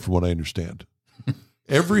available from what I understand.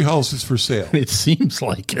 Every house is for sale. It seems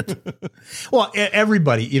like it. Well,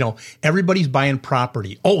 everybody's buying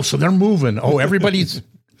property. Oh, so they're moving. Oh, everybody's.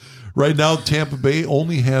 Right now, Tampa Bay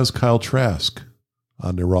only has Kyle Trask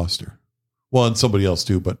on their roster. Well, and somebody else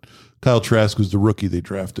too, but Kyle Trask was the rookie they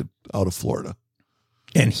drafted out of Florida.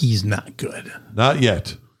 And he's not good. Not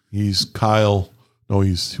yet. He's Kyle. No,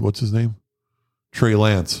 what's his name? Trey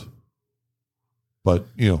Lance. But,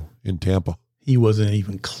 in Tampa. He wasn't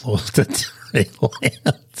even close to Trey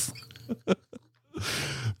Lance.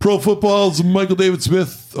 Pro Football's Michael David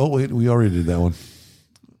Smith. Oh, wait, we already did that one.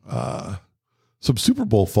 some Super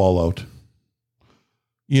Bowl fallout.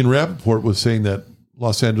 Ian Rappaport was saying that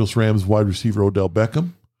Los Angeles Rams wide receiver Odell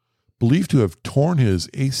Beckham believed to have torn his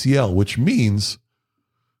ACL, which means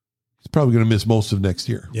he's probably going to miss most of next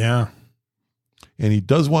year. Yeah. And he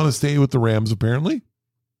does want to stay with the Rams, apparently.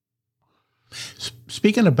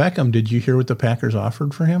 Speaking of Beckham, did you hear what the Packers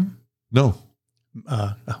offered for him? No.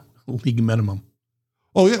 League minimum.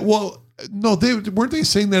 Oh, yeah. Well, no, weren't they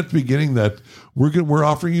saying that at the beginning that we're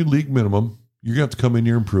offering you league minimum. You're going to have to come in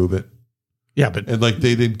here and prove it. Yeah, but And like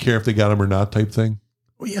they didn't care if they got him or not type thing.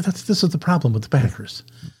 well, yeah, this is the problem with the Packers.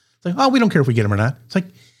 It's like, oh, we don't care if we get him or not. It's like,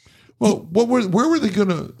 Well, where were they going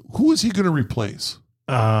to, who is he going to replace?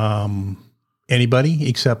 anybody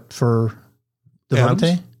except for Devontae?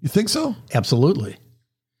 Adams? You think so? Absolutely.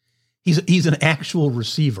 He's an actual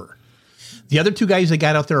receiver. The other two guys they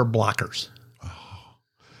got out there are blockers.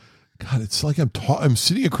 God, it's like I'm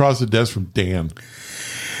sitting across the desk from Dan.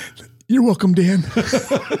 You're welcome, Dan.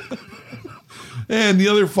 And the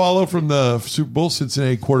other follow from the Super Bowl,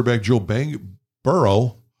 Cincinnati quarterback Joe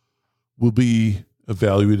Burrow will be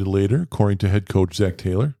evaluated later, according to head coach Zach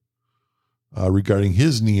Taylor, regarding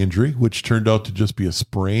his knee injury, which turned out to just be a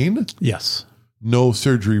sprain. Yes. No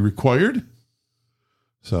surgery required.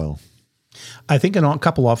 So I think a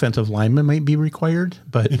couple offensive linemen might be required,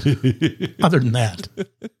 but other than that,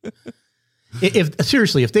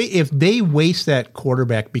 if they waste that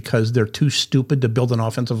quarterback because they're too stupid to build an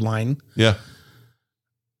offensive line, yeah.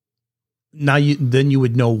 Then you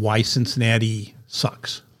would know why Cincinnati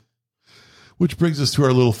sucks. Which brings us to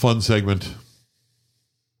our little fun segment.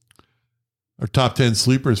 Our top 10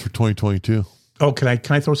 sleepers for 2022. Oh, can I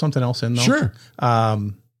throw something else in though? Sure.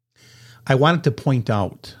 I wanted to point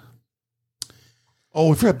out.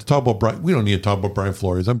 Oh, we forgot to talk about Brian. We don't need to talk about Brian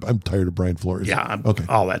Flores. I'm tired of Brian Flores. Yeah. Okay.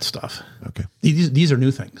 All that stuff. Okay. These are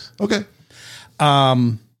new things. Okay.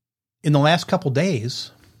 In the last couple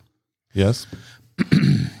days, Yes.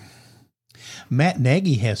 Matt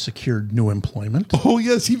Nagy has secured new employment. Oh,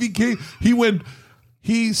 yes.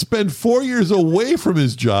 He spent 4 years away from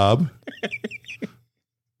his job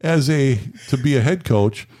to be a head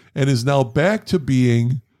coach and is now back to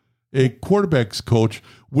being a quarterback's coach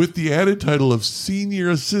with the added title of senior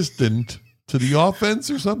assistant to the offense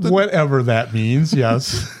or something. Whatever that means,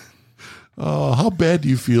 yes. How bad do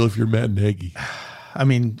you feel if you're Matt Nagy? I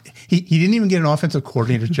mean, he didn't even get an offensive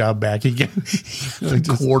coordinator job back. He got a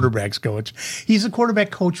quarterback's coach. He's a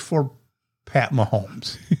quarterback coach for Pat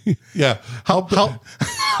Mahomes. Yeah.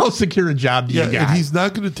 How secure a job do you got? And he's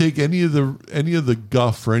not going to take any of the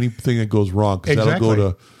guff for anything that goes wrong because Exactly.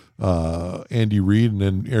 that'll go to Andy Reid and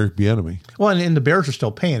then Eric Bieniemy. Well, and the Bears are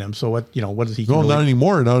still paying him. So what is he? No, not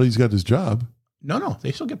anymore. Now that he's got his job. No,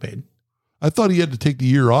 they still get paid. I thought he had to take the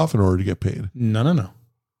year off in order to get paid. No.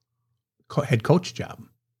 Head coach job.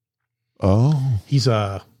 Oh. He's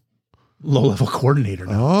a low-level coordinator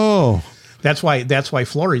now. Oh. That's why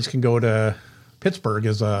Flores can go to Pittsburgh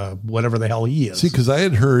as whatever the hell he is. See, because I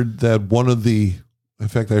had heard that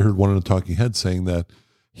I heard one of the talking heads saying that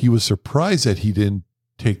he was surprised that he didn't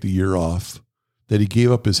take the year off, that he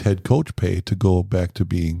gave up his head coach pay to go back to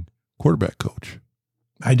being quarterback coach.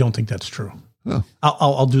 I don't think that's true. Oh.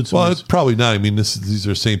 I'll do some. Well, it's probably not. I mean, these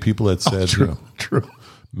are the same people that said, true.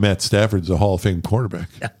 Matt Stafford's a Hall of Fame quarterback.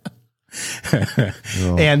 Yeah.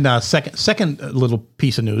 And second little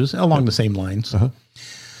piece of news along the same lines.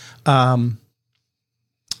 Uh-huh.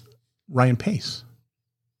 Ryan Pace.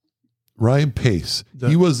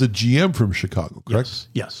 He was the GM from Chicago, correct?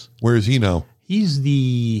 Yes. Where is he now? He's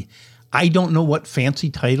I don't know what fancy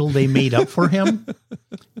title they made up for him,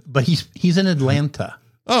 but he's in Atlanta.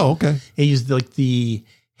 Oh, okay. He's like the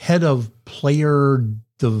head of player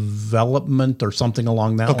development or something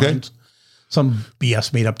along that lines. Some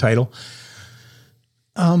BS made up title.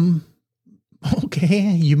 Okay,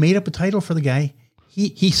 you made up a title for the guy.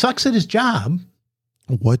 He sucks at his job.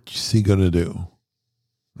 What's he gonna do?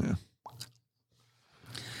 Yeah.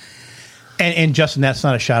 And Justin, that's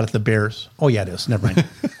not a shot at the Bears. Oh yeah, it is. Never mind.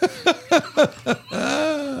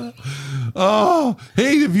 Oh,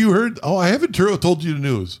 hey, have you heard? Oh, I haven't told you the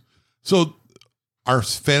news. So our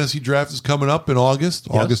fantasy draft is coming up in August.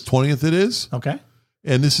 Yes. August 20th it is. Okay.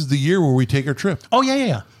 And this is the year where we take our trip. Oh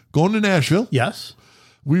yeah. Going to Nashville. Yes.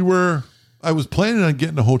 I was planning on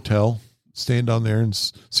getting a hotel, staying down there and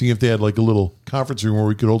seeing if they had like a little conference room where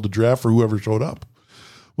we could hold the draft for whoever showed up.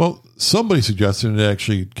 Well, somebody suggested, and it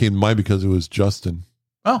actually came to mind because it was Justin.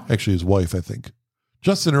 Oh. Actually, his wife, I think.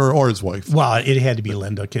 Justin or his wife. Well, it had to be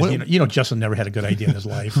Linda because Justin never had a good idea in his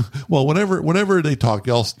life. Well, whenever they talk,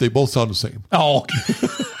 they both sound the same. Oh, okay.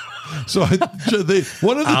 So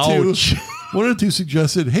one of the two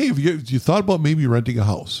suggested, "Hey, have you thought about maybe renting a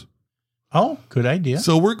house?" Oh, good idea.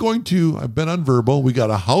 So I've been on Verbo. We got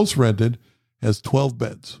a house rented, has 12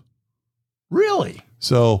 beds. Really?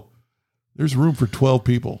 So there's room for 12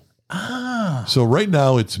 people. Ah. So right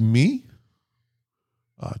now it's me,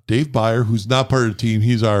 Dave Byer, who's not part of the team.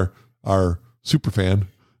 He's our super fan.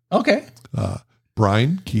 Okay.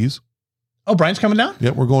 Brian Keys. Oh, Brian's coming down?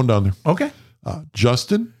 Yeah, we're going down there. Okay.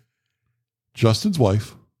 Justin's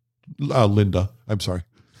wife, Linda. I'm sorry.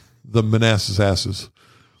 The Manassas Asses.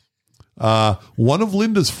 One of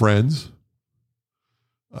Linda's friends.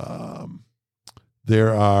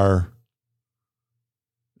 There are,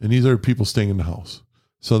 and these are people staying in the house.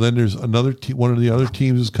 So then there's another one of the other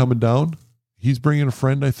teams is coming down. He's bringing a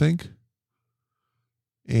friend, I think.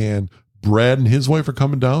 And Brad and his wife are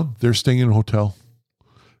coming down. They're staying in a hotel.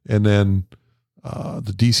 And then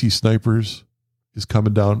the DC Snipers is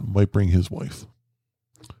coming down, might bring his wife.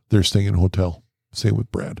 They're staying in a hotel. Same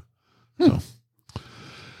with Brad. So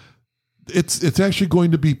it's actually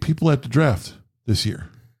going to be people at the draft this year,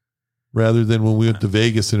 rather than when we went to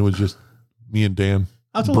Vegas and it was just me and Dan,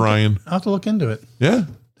 Brian. I'll have to look into it. Yeah,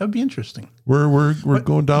 that'd be interesting. We're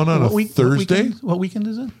going down on Thursday. What weekend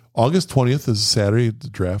is it? August 20th is Saturday at the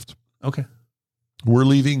draft. Okay. We're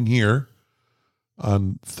leaving here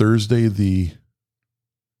on Thursday the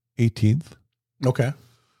 18th. Okay.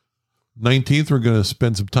 19th, we're going to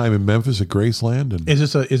spend some time in Memphis at Graceland. And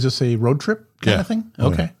is this a road trip kind of thing?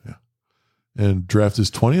 Okay. Yeah. And draft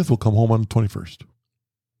is 20th. We'll come home on the 21st.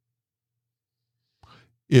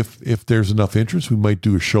 If there's enough interest, we might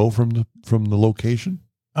do a show from the location.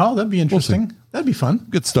 Oh, that'd be interesting. That'd be fun.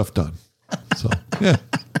 Get stuff done. So, yeah.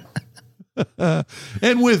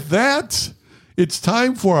 And with that, it's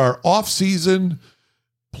time for our off-season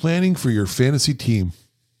planning for your fantasy team.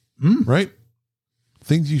 Right?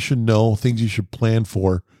 Things you should know, things you should plan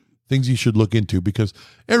for, things you should look into, because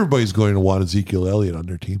everybody's going to want Ezekiel Elliott on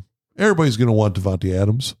their team. Everybody's going to want Devontae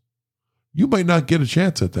Adams. You might not get a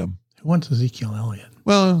chance at them. Who wants Ezekiel Elliott?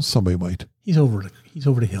 Well, somebody might. He's over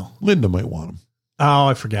the hill. Linda might want him. Oh,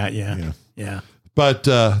 I forgot. Yeah. But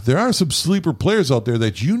there are some sleeper players out there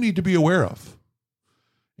that you need to be aware of.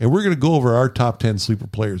 And we're going to go over our top 10 sleeper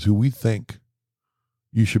players who we think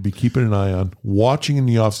you should be keeping an eye on, watching in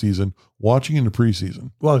the offseason, watching in the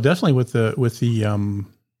preseason. Well, definitely with the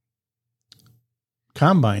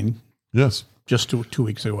combine. Yes. Just 2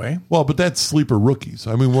 weeks away. Well, but that's sleeper rookies.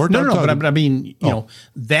 I mean, we're not talking, but I mean, you know,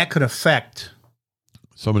 that could affect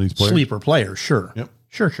some of these players. Sleeper players, sure. Yep.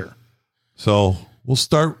 Sure. So we'll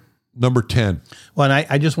start number 10. Well, and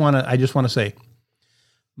I just want to say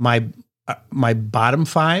my bottom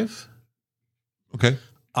 5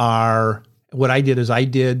 are what I did is I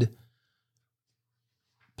did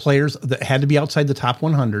players that had to be outside the top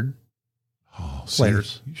 100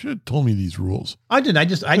 players. See, you should have told me these rules. I didn't. I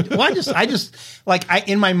just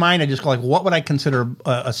in my mind, I just go like, what would I consider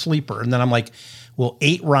a sleeper? And then I'm like, well,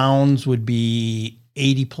 8 rounds would be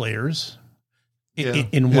 80 players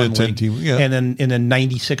in one league. Team, and then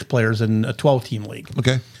 96 players in a 12-team league.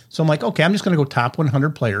 Okay. So I'm like, okay, I'm just going to go top 100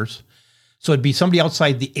 players. So it'd be somebody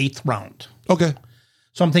outside the 8th round. Okay.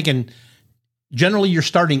 So I'm thinking, generally you're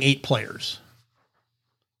starting 8 players.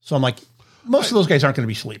 So I'm like, most of those guys aren't going to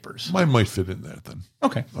be sleepers. Mine might fit in that then.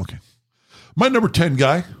 Okay. My number 10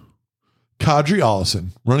 guy, Kadri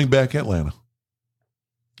Allison, running back Atlanta.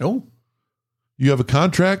 Oh. You have a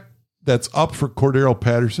contract that's up for Cordero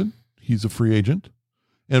Patterson. He's a free agent.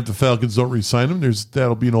 And if the Falcons don't re-sign him,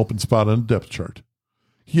 that'll be an open spot on the depth chart.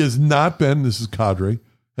 He has not been, this is Kadri,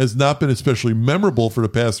 has not been especially memorable for the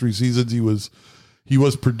past 3 seasons. He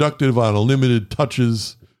was productive on limited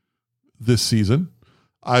touches this season.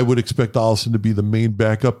 I would expect Allison to be the main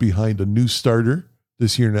backup behind a new starter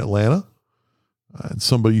this year in Atlanta. And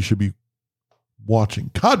somebody you should be watching.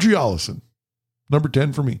 Kadri Allison, number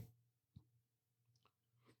 10 for me.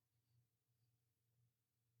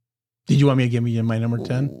 Did you want me to give me my number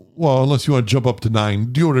 10? Well, unless you want to jump up to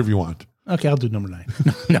 9. Do whatever you want. Okay, I'll do number 9.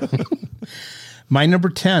 No. My number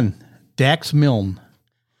 10, Dax Milne,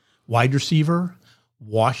 wide receiver,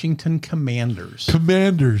 Washington Commanders.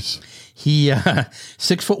 He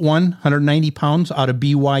 6'1", 190 pounds, out of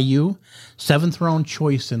BYU, 7th round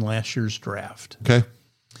choice in last year's draft. Okay.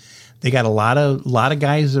 They got a lot of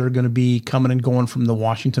guys that are going to be coming and going from the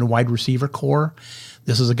Washington wide receiver core.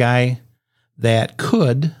 This is a guy that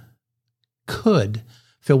could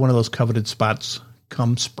fill one of those coveted spots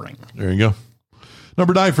come spring. There you go.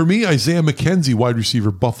 Number 9 for me, Isaiah McKenzie, wide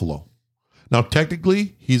receiver, Buffalo. Now,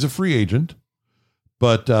 technically, he's a free agent,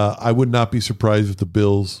 but I would not be surprised if the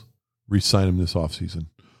Bills re-sign him this offseason.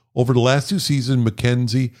 Over the last 2 seasons,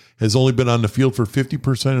 McKenzie has only been on the field for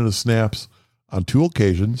 50% of the snaps on 2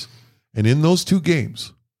 occasions, and in those 2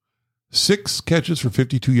 games, 6 catches for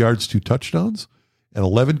 52 yards, 2 touchdowns, and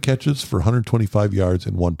 11 catches for 125 yards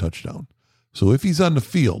and 1 touchdown. So if he's on the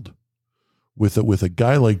field with a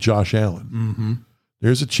guy like Josh Allen,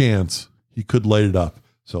 there's a chance he could light it up.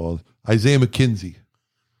 So Isaiah McKenzie.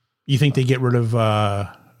 You think they get rid of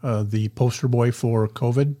the poster boy for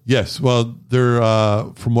COVID? Yes. Well, they're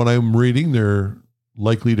from what I'm reading, they're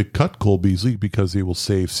likely to cut Cole Beasley because they will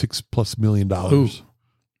save $6+ million on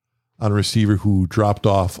a receiver who dropped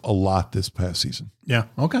off a lot this past season. Yeah.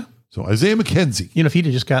 Okay. So Isaiah McKenzie. You know, if he'd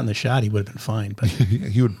have just gotten the shot, he would have been fine. But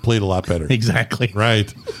he would have played a lot better. Exactly.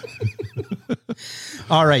 Right.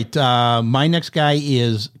 All right. My next guy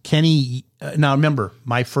is Kenny. Now, remember,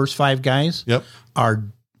 my first 5 guys are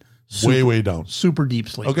way down. Super deep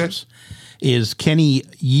sleepers. Okay. Is Kenny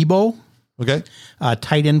Yebo. Okay.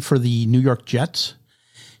 Tight end for the New York Jets.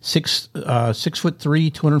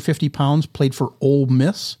 6'3", 250 pounds, played for Ole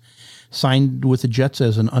Miss, signed with the Jets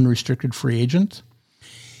as an unrestricted free agent.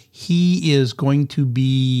 He is going to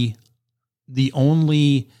be the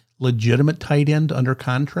only legitimate tight end under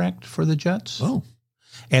contract for the Jets. Oh.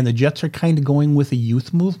 And the Jets are kind of going with a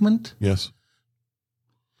youth movement. Yes.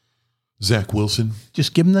 Zach Wilson.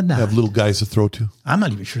 Just give him the nod. Have little guys to throw to. I'm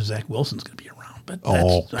not even sure Zach Wilson's going to be around. But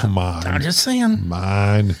come on. I'm just saying. Come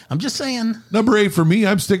on. I'm just saying. Number 8 for me,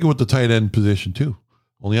 I'm sticking with the tight end position too.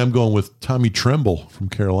 Only I'm going with Tommy Tremble from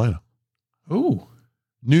Carolina. Ooh.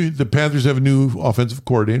 The Panthers have a new offensive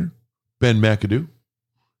coordinator, Ben McAdoo,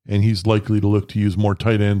 and he's likely to look to use more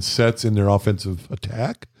tight end sets in their offensive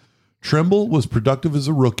attack. Tremble was productive as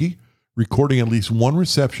a rookie, recording at least 1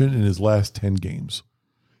 reception in his last 10 games.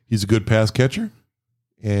 He's a good pass catcher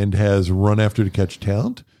and has run after the catch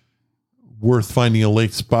talent. Worth finding a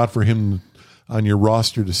late spot for him on your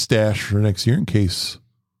roster to stash for next year in case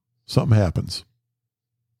something happens.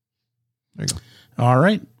 There you go. All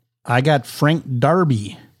right. I got Frank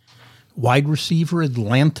Darby, wide receiver,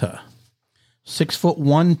 Atlanta.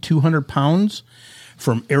 6'1", 200 pounds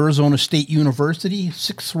from Arizona State University,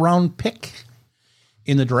 6th round pick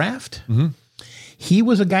in the draft. Mm-hmm. He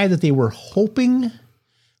was a guy that they were hoping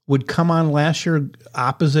would come on last year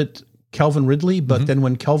opposite Calvin Ridley, but then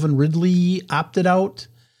when Calvin Ridley opted out,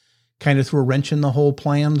 kind of threw a wrench in the whole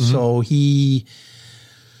plan. So he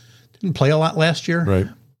didn't play a lot last year. Right.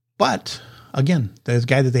 But again, there's a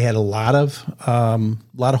guy that they had a lot of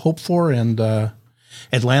hope for, and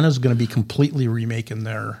Atlanta's going to be completely remaking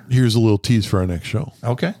their. Here's a little tease for our next show.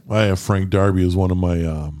 Okay. I have Frank Darby as one of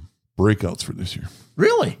my breakouts for this year.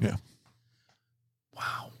 Really? Yeah.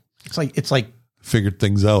 Wow. It's like figured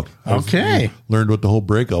things out. Okay. I've learned what the whole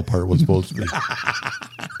breakout part was supposed to be.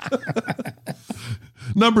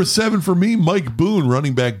 Number 7 for me, Mike Boone,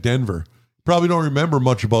 running back Denver. Probably don't remember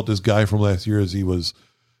much about this guy from last year as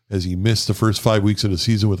he missed the first 5 weeks of the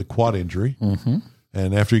season with a quad injury. Mm-hmm.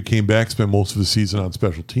 And after he came back, spent most of the season on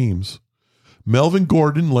special teams. Melvin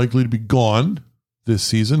Gordon likely to be gone this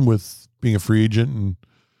season with being a free agent and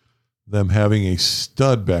them having a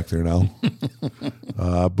stud back there now.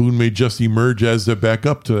 Boone may just emerge as the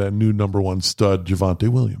backup to that new number 1 stud, Javonte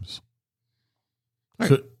Williams.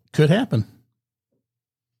 Could happen.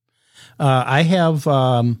 I have,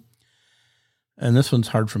 and this one's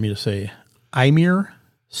hard for me to say, Ihmir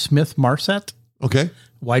Smith-Marsette. Okay.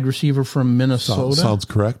 Wide receiver from Minnesota. Sounds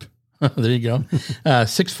correct. There you go.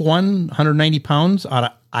 6'1", 190 pounds out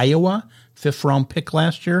of Iowa. 5th round pick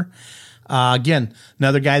last year. Again,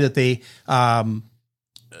 another guy that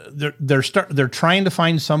they're trying to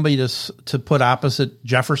find somebody to put opposite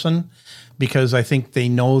Jefferson, because I think they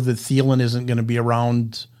know that Thielen isn't going to be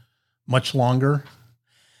around much longer.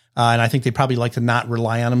 And I think they probably like to not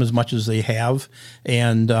rely on him as much as they have.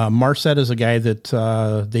 And Marsette is a guy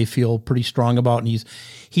that they feel pretty strong about, and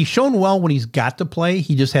he's shown well when he's got to play.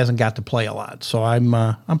 He just hasn't got to play a lot. So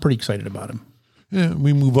I'm pretty excited about him. Yeah,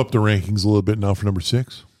 we move up the rankings a little bit now for number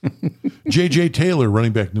 6. J.J. Taylor,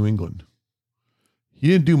 running back New England. He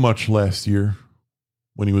didn't do much last year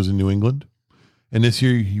when he was in New England. And this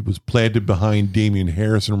year he was planted behind Damian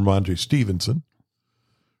Harris and Ramondre Stevenson.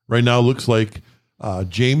 Right now it looks like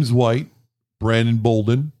James White, Brandon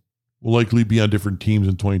Bolden will likely be on different teams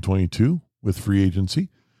in 2022 with free agency.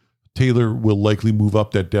 Taylor will likely move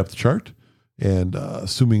up that depth chart. And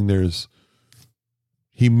assuming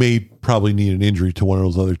he may probably need an injury to one of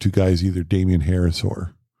those other 2 guys, either Damian Harris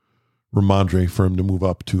or Ramondre, for him to move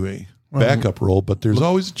up to a backup role, but there's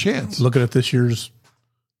always a chance. Looking at this year's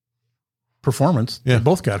performance, they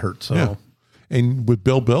both got hurt. So, yeah. And with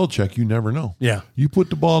Bill Belichick, you never know. Yeah, you put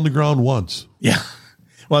the ball on the ground once. Yeah.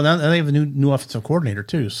 Well, now they have a new offensive coordinator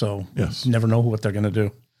too, so yes, you never know what they're going to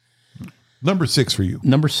do. Number 6 for you.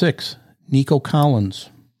 Number 6, Nico Collins,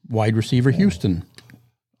 wide receiver, Houston.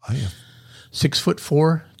 I have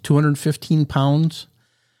 6'4", 215 pounds,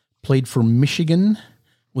 played for Michigan,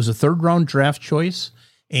 was a third-round draft choice,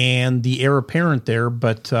 and the heir apparent there,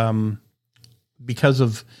 but because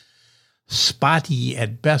of spotty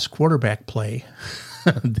at best quarterback play,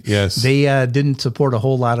 Yes. they didn't support a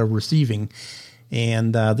whole lot of receiving.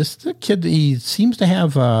 And this kid, he seems to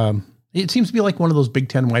have, it seems to be like one of those Big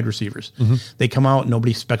Ten wide receivers. They come out,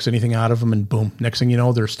 nobody expects anything out of them, and boom, next thing you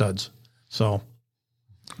know, they're studs. So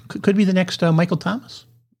could be the next Michael Thomas.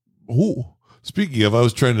 Ooh. Speaking of, I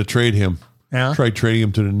was trying to trade him. Yeah. Tried trading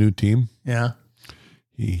him to the new team. Yeah.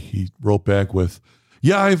 He wrote back with,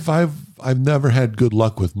 "Yeah, I've never had good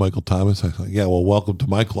luck with Michael Thomas." I was like, "Yeah, well, welcome to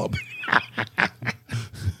my club."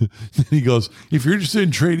 He goes, "If you're interested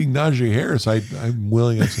in trading Najee Harris, I'm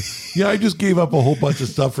willing." I said, "Yeah, I just gave up a whole bunch of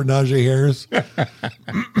stuff for Najee Harris."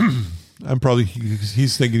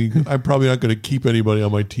 He's thinking I'm probably not going to keep anybody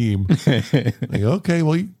on my team. Like, okay,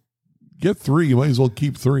 well, you get 3. You might as well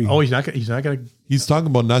keep 3. Oh, he's not going to. He's talking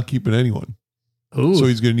about not keeping anyone. Ooh, So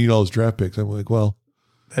he's going to need all his draft picks. I'm like, well,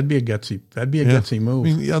 that'd be a gutsy move. I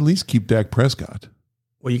mean, at least keep Dak Prescott.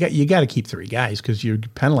 Well, you got to keep 3 guys because you're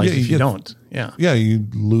penalized if you don't. Yeah. Yeah, you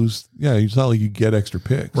lose. Yeah, it's not like you get extra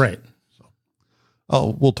picks. Right.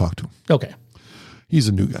 Oh, we'll talk to him. Okay. He's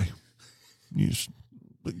a new guy. You just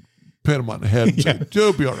pat him on the head and say,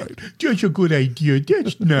 "You'll be all right." That's a good idea.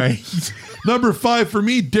 That's nice. Number 5 for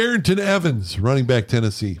me, Darrington Evans, running back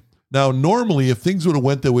Tennessee. Now, normally, if things would have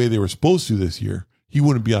went the way they were supposed to this year, he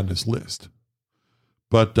wouldn't be on this list.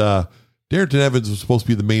 But Darrington Evans was supposed to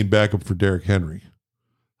be the main backup for Derrick Henry.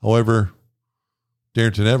 However,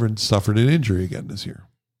 Darrington Evans suffered an injury again this year.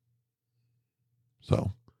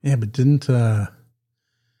 So Yeah, but didn't I'm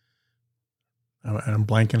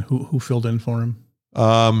blanking who filled in for him?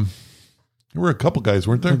 there were a couple guys,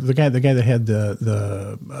 weren't there? The guy that had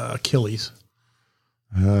the Achilles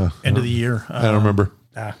end of the year. I don't remember.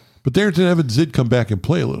 But Darrington Evans did come back and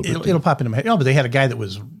play a little bit. It'll pop into my head. No, but they had a guy that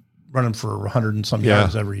was running for 100 and some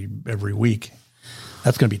yards every week.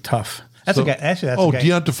 That's going to be tough. That's a guy. Actually, that's a guy.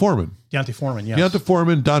 Deonta Foreman. Deontay Foreman. Yes. Deonta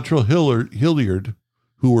Foreman, Dontrell Hilliard,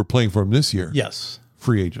 who were playing for him this year. Yes.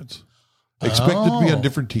 Free agents. Expected to be on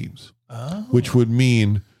different teams. Which would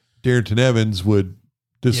mean Darrington Evans would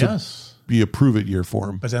be a prove-it year for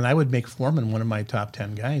him. But then I would make Foreman one of my top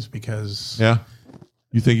 10 guys because... Yeah?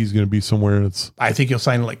 You think he's going to be somewhere that's... I think he could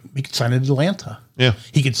sign in Atlanta. Yeah.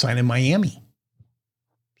 He could sign in Miami.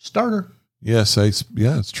 Starter. Yes,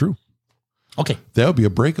 it's true. Okay. That would be a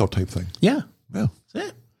breakout type thing. Yeah. Yeah. That's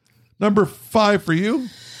it. Number 5 for you?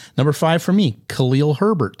 Number 5 for me, Khalil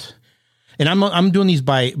Herbert. And I'm doing these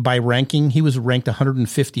by ranking. He was ranked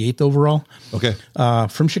 158th overall. Okay.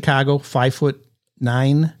 From Chicago,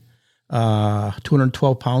 5'9",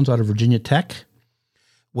 212 pounds out of Virginia Tech.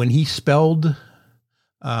 When he spelled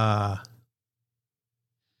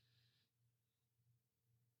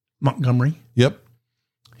Montgomery, Yep.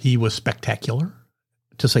 he was spectacular,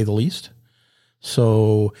 to say the least.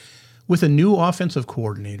 So with a new offensive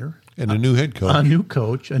coordinator, And a new head coach. a new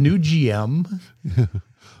coach, a new GM,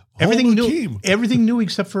 everything new, team. everything new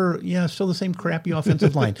except for still the same crappy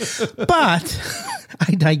offensive line. But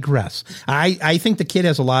I digress. I think the kid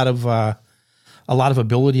has a lot of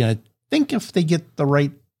ability, and I think if they get the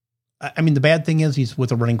right, I mean, the bad thing is he's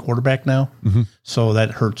with a running quarterback now, so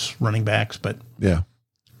that hurts running backs. But Yeah.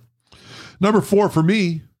 Number 4 for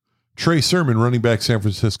me, Trey Sermon, running back San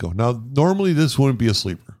Francisco. Now, normally this wouldn't be a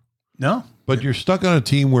sleeper, no, but you're stuck on a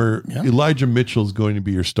team where Elijah Mitchell is going to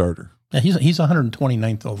be your starter. yeah, he's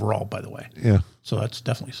 129th overall, by the way. Yeah. So that's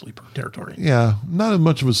definitely sleeper territory. Yeah. Not as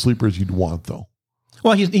much of a sleeper as you'd want, though.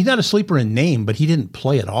 Well, he's not a sleeper in name, but he didn't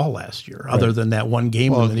play at all last year, other than that one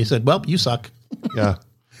game. And then he said, "Well, you suck." Yeah.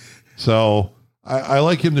 So I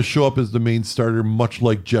like him to show up as the main starter, much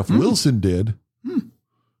like Jeff Wilson did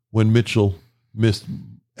when Mitchell missed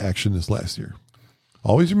action this last year.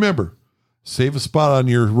 Always remember, save a spot on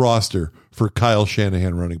your roster for Kyle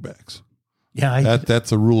Shanahan running backs. Yeah,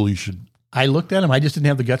 That's a rule you should. I looked at him. I just didn't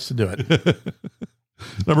have the guts to do it.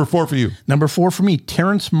 Number 4 for you. Number 4 for me,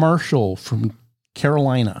 Terrence Marshall from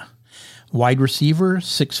Carolina. Wide receiver,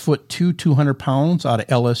 6'2", 200 pounds out of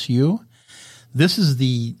LSU. This is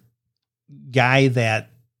the guy that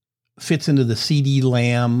fits into the CD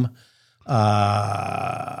Lamb.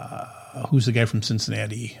 Who's the guy from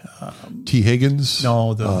Cincinnati? T. Higgins?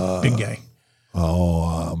 No, the big guy.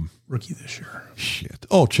 Rookie this year. Shit.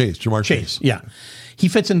 Oh, Jamar Chase. Yeah. He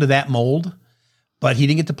fits into that mold, but he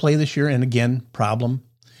didn't get to play this year. And again, problem,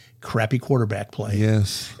 crappy quarterback play.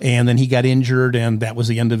 Yes. And then he got injured, and that was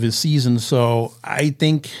the end of his season. So I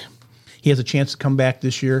think he has a chance to come back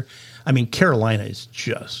this year. I mean, Carolina is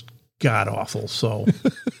just god awful. So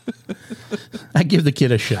I give the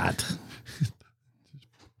kid a shot.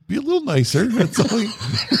 Be a little nicer. That's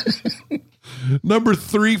all. Number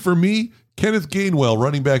 3 for me, Kenneth Gainwell,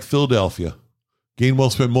 running back, Philadelphia.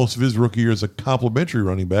 Gainwell spent most of his rookie year as a complimentary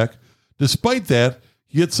running back. Despite that,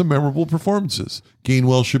 he had some memorable performances.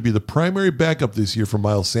 Gainwell should be the primary backup this year for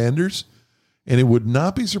Miles Sanders, and it would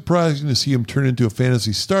not be surprising to see him turn into a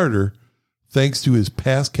fantasy starter thanks to his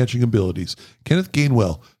pass-catching abilities. Kenneth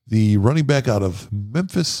Gainwell, the running back out of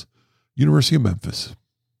Memphis, University of Memphis.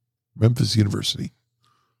 Memphis University.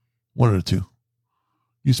 One of the two.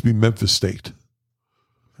 Used to be Memphis State.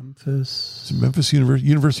 Memphis. Is it Memphis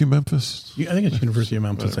University of Memphis? I think it's University of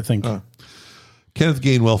Memphis, I think. Kenneth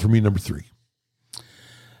Gainwell for me, number 3.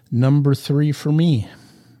 Number 3 for me,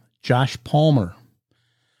 Josh Palmer,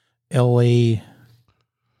 L.A.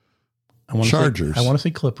 Chargers. I want to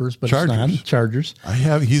say Clippers, but Chargers. it's not. Chargers.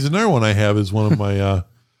 He's another one I have as one of my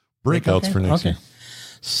breakouts for next year.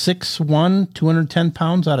 6'1", 210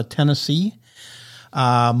 pounds out of Tennessee.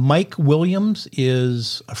 Mike Williams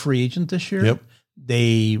is a free agent this year. Yep.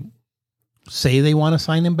 They say they want to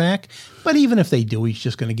sign him back, but even if they do, he's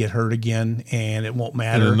just going to get hurt again, and it won't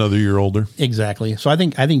matter. And another year older. Exactly. So I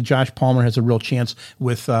think Josh Palmer has a real chance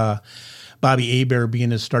with Bobby Hebert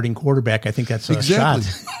being his starting quarterback. I think that's a shot.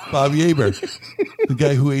 Bobby Hebert, the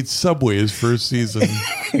guy who ate Subway his first season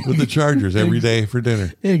with the Chargers every day for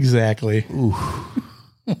dinner. Exactly. Ooh.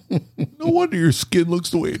 No wonder your skin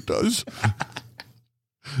looks the way it does.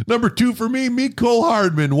 Number 2 for me, Mecole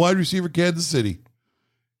Hardman, wide receiver, Kansas City.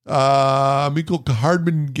 Mecole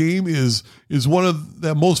Hardman game is one of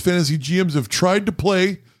that most fantasy GMs have tried to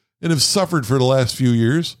play and have suffered for the last few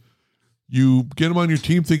years. You get him on your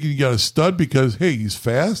team thinking you got a stud because, hey, he's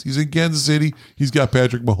fast. He's in Kansas City. He's got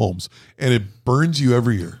Patrick Mahomes. And it burns you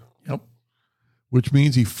every year. Yep. Which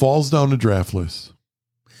means he falls down the draft list.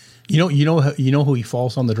 You know who he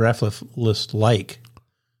falls on the draft list like?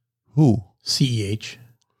 Who? CEH.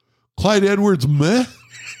 Clyde Edwards, meh.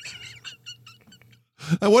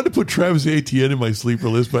 I wanted to put Travis Etienne in my sleeper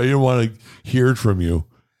list, but I didn't want to hear it from you.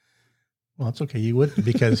 Well, it's okay. You would,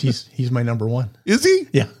 because he's my number 1. Is he?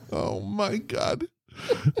 Yeah. Oh my God.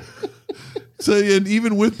 So, and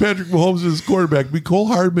even with Patrick Mahomes as quarterback, Mecole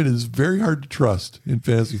Hardman is very hard to trust in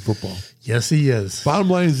fantasy football. Yes, he is. Bottom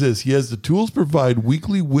line is this: he has the tools to provide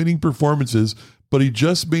weekly winning performances, but he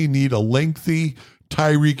just may need a lengthy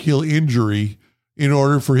Tyreek Hill injury in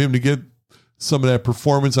order for him to get some of that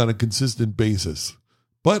performance on a consistent basis.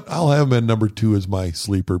 But I'll have him at number 2 as my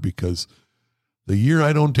sleeper because the year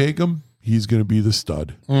I don't take him, he's going to be the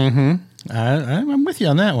stud. Mm-hmm. I'm with you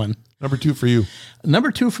on that one. Number 2 for you.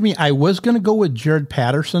 Number 2 for me, I was going to go with Jared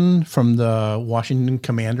Patterson from the Washington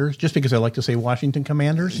Commanders, just because I like to say Washington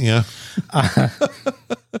Commanders. Yeah.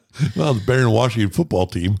 Well, it's better than Washington football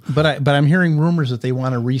team. But I'm hearing rumors that they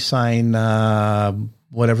want to re-sign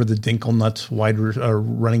whatever the Dinkle Nuts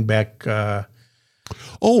running back.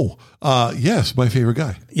 Yes, my favorite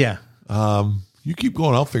guy. Yeah. You keep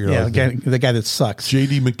going, I'll figure it out. Yeah, the guy that sucks.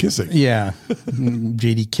 J.D. McKissick. Yeah.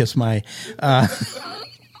 J.D. kiss my...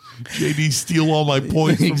 JD steal all my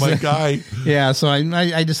points from my guy. Yeah, so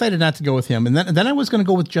I decided not to go with him. And then I was going to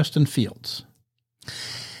go with Justin Fields.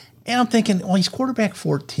 And I'm thinking, well, he's quarterback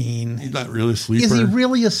 14. He's not really a sleeper. Is he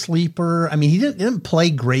really a sleeper? I mean, he didn't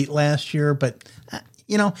play great last year, but,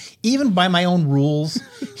 even by my own rules,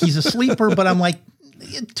 he's a sleeper, but I'm like,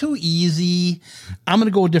 too easy. I'm going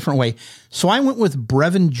to go a different way. So I went with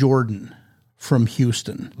Brevin Jordan from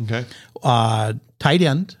Houston. Okay. Tight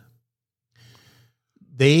end.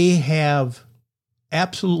 They have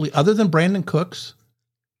absolutely, other than Brandon Cooks,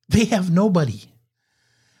 they have nobody.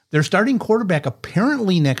 Their starting quarterback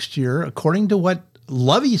apparently next year, according to what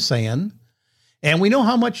Lovey's saying, and we know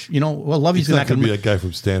how much, Lovey's not going to be to that guy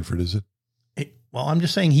from Stanford, is it? Well, I'm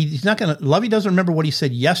just saying he's not going to, Lovey doesn't remember what he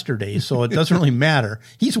said yesterday, so it doesn't really matter.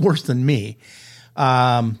 He's worse than me.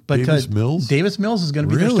 Davis Mills? Davis Mills is going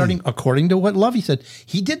to be their starting, according to what Lovey said.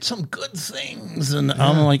 He did some good things, and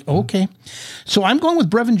I'm like, okay. So I'm going with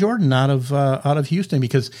Brevin Jordan out of Houston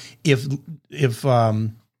because if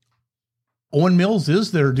Owen Mills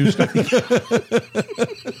is their new starting,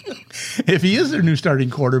 if he is their new starting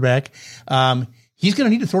quarterback, he's going to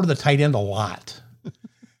need to throw to the tight end a lot.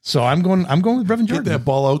 So I'm going with Brevin Jordan. Get that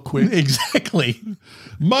ball out quick. Exactly.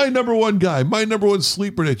 My number 1 guy, my number 1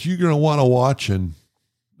 sleeper that you're going to want to watch, and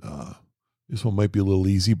this one might be a little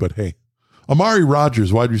easy, but hey, Amari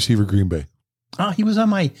Rodgers, wide receiver, Green Bay. He was on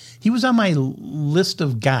my list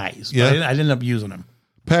of guys, but I didn't end up using him.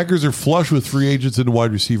 Packers are flush with free agents in the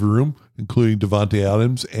wide receiver room, including Devontae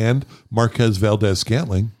Adams and Marquez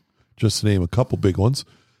Valdez-Scantling, just to name a couple big ones.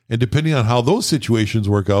 And depending on how those situations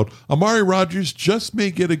work out, Amari Rodgers just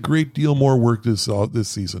may get a great deal more work this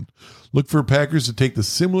season. Look for Packers to take the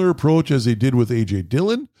similar approach as they did with A.J.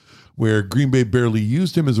 Dillon, where Green Bay barely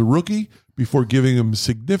used him as a rookie before giving him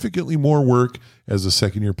significantly more work as a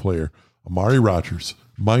second-year player. Amari Rodgers,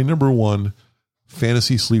 my number one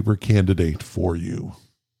fantasy sleeper candidate for you.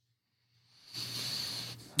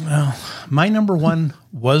 Well, my number one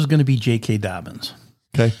was going to be J.K. Dobbins.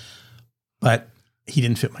 Okay. But he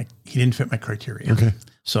didn't fit my criteria. Okay.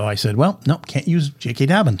 So I said, well, no, can't use J.K.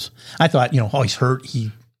 Dobbins. I thought, he's hurt.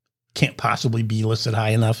 He can't possibly be listed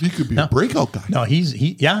high enough. He could be a breakout guy. No,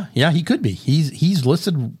 he could be. He's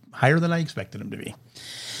listed higher than I expected him to be.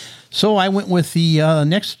 So I went with the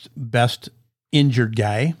next best injured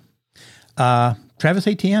guy, Travis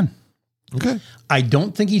Etienne. Okay. I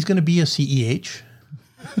don't think he's going to be a CEH.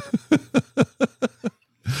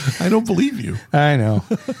 I don't believe you. I know.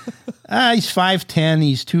 He's 5'10".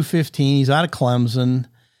 He's 215. He's out of Clemson.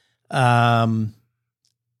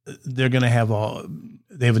 They're going to have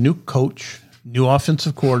they have a new coach, new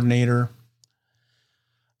offensive coordinator.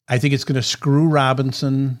 I think it's going to screw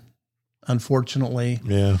Robinson, unfortunately.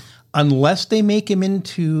 Yeah. Unless they make him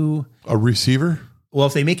into a receiver. Well,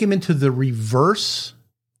 if they make him into the reverse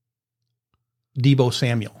Deebo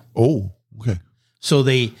Samuel. Oh, okay. So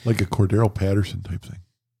they like a Cordero Patterson type thing.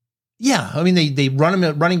 Yeah, I mean they run him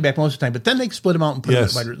at running back most of the time, but then they split him out and put him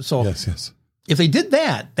at wide. So yes. If they did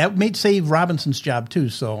that may save Robinson's job too.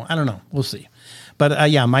 So I don't know. We'll see.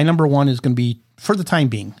 But my number one is going to be, for the time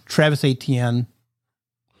being, Travis Etienne.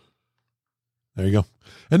 There you go.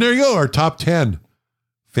 And there you go. Our top 10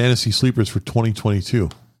 fantasy sleepers for 2022.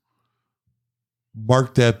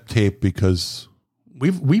 Mark that tape because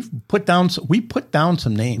we've put down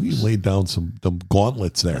some names. We laid down some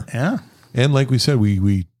gauntlets there. Yeah. And like we said,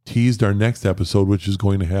 we teased our next episode, which is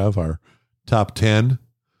going to have our top 10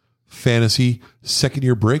 fantasy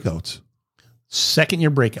second-year breakouts.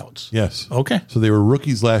 Second-year breakouts. Yes. Okay. So they were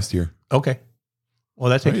rookies last year. Okay. Well,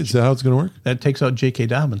 that takes, is that how it's going to work? That takes out J.K.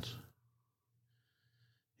 Dobbins.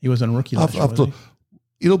 He wasn't a rookie last year.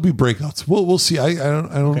 It'll be breakouts. We'll see. I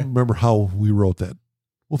don't remember how we wrote that.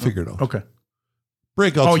 We'll figure it out. Okay.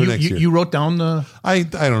 Breakouts for next year. You wrote down the... I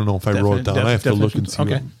don't know if I wrote it down. I have to look and see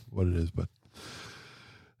what it is, but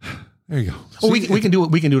there you go. So we can do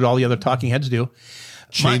it. We can do what all the other talking heads do.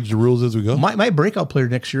 Change the rules as we go. My breakout player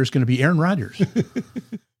next year is going to be Aaron Rodgers.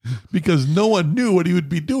 Because no one knew what he would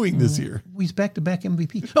be doing this year. He's back-to-back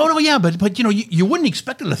MVP. Oh, no, yeah, but you wouldn't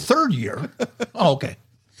expect it a third year. Oh, okay.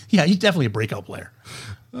 Yeah, he's definitely a breakout player.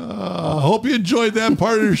 I hope you enjoyed that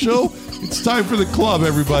part of the show. It's time for the club,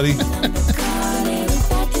 everybody.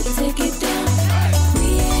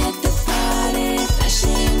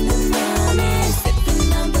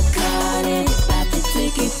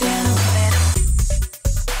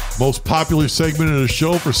 Most popular segment of the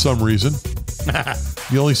show for some reason.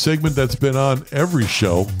 The only segment that's been on every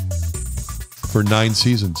show for 9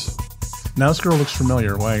 seasons. Now this girl looks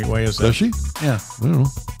familiar. Why is that? Does she? Yeah. I don't know.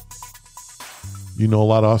 You know a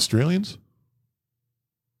lot of Australians?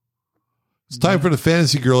 It's time for the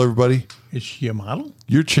fantasy girl, everybody. Is she a model?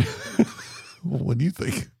 What do you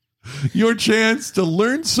think? Your chance to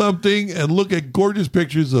learn something and look at gorgeous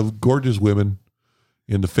pictures of gorgeous women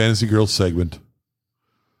in the fantasy girl segment.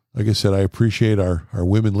 Like I said, I appreciate our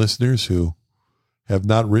women listeners who have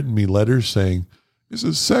not written me letters saying, this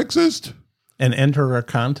is sexist. And enter our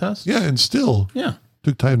contest? Yeah, and still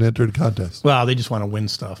took time to enter the contest. Well, they just want to win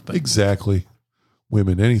stuff. But exactly.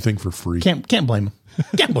 Women, anything for free. Can't blame them.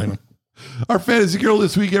 Can't blame them. Our fantasy girl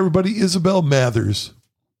this week, everybody, Isabel Mathers.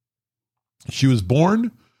 She was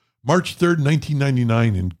born March 3rd,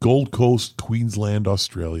 1999 in Gold Coast, Queensland,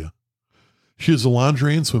 Australia. She is a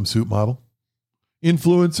lingerie and swimsuit model,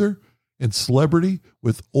 influencer, and celebrity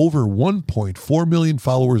with over 1.4 million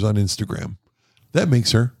followers on Instagram. That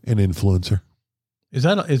makes her an influencer. Is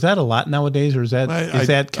that a lot nowadays, or is that kind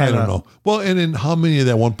of? I don't know. Well, and then how many of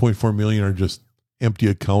that 1.4 million are just empty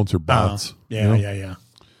accounts or bots? Yeah.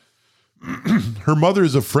 Her mother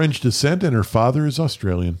is of French descent and her father is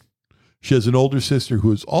Australian. She has an older sister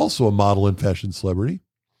who is also a model and fashion celebrity.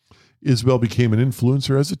 Isabel became an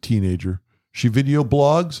influencer as a teenager. She video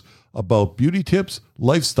blogs about beauty tips,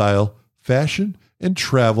 lifestyle, fashion, and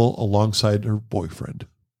travel alongside her boyfriend.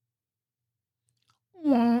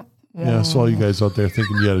 Yeah, I saw you guys out there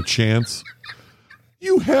thinking you had a chance.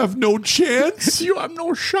 You have no chance. You have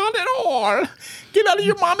no shot at all. Get out of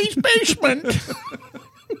your mommy's basement.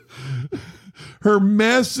 Her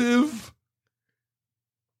massive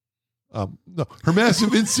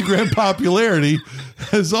Instagram popularity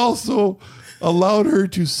has also allowed her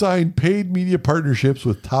to sign paid media partnerships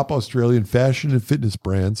with top Australian fashion and fitness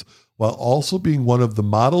brands, while also being one of the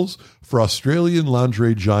models for Australian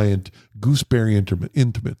lingerie giant Gooseberry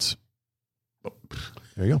Intimates.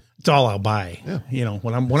 There you go. It's all I'll buy. Yeah. You know,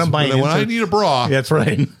 when I'm buying. When I need a bra, That's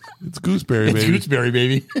right. it's Gooseberry, It's baby. Gooseberry,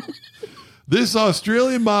 baby. This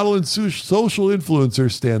Australian model and social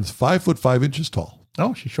influencer stands 5'5" tall.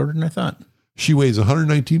 Oh, she's shorter than I thought. She weighs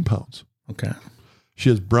 119 pounds. Okay. She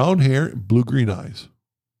has brown hair and blue-green eyes.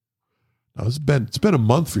 Now, it's been a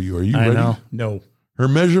month for you. Are you I ready? know. No. Her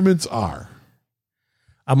measurements are,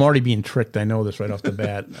 I'm already being tricked. I know this right off the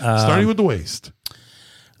bat. starting with the waist,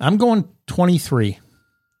 I'm going 23.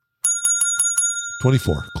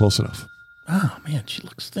 24. Close enough. Oh, man, she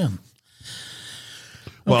looks thin.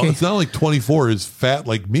 Well, Okay. it's not like 24 is fat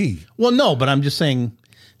like me. Well, no, but I'm just saying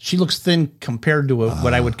she looks thin compared to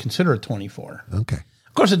what I would consider a 24. Okay.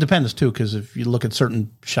 Of course, it depends, too, because if you look at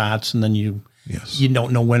certain shots and then you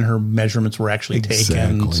don't know when her measurements were actually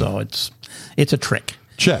taken. So it's a trick.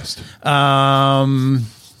 Chest. Okay, I'm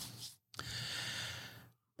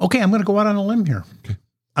going to go out on a limb here. Okay.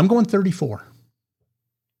 I'm going 34.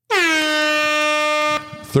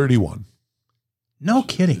 31. No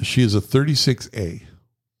kidding. She is a 36A.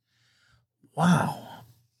 Wow.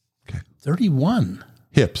 Okay. 31.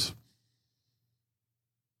 Hips.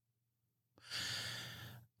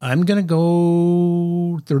 I'm going to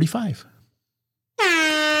go 35.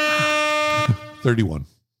 31.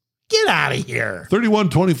 Get out of here. 31,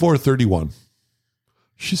 24, 31.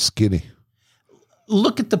 She's skinny.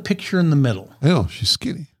 Look at the picture in the middle. I know, she's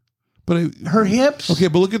skinny. But Her hips. okay,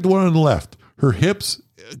 but look at the one on the left. Her hips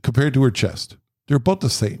compared to her chest. They're about the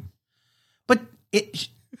same. But it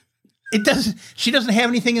doesn't. She doesn't have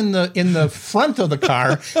anything in the front of the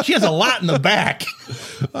car. She has a lot in the back.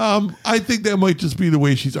 I think that might just be the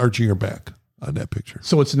way she's arching her back on that picture.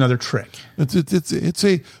 So it's another trick. It's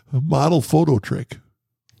a model photo trick.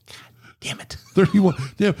 Damn it, 31.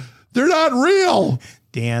 Yeah, they're not real.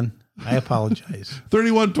 Dan. I apologize.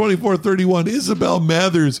 31, 24, 31. Isabel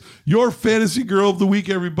Mathers, your fantasy girl of the week,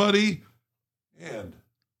 everybody. And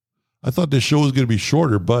I thought this show was going to be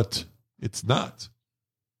shorter, but it's not.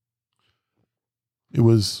 It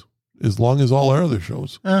was as long as all our other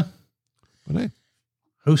shows. But hey.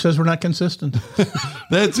 Who says we're not consistent?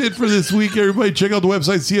 That's it for this week, everybody. Check out the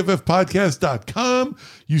website, cffpodcast.com.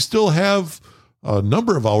 You still have a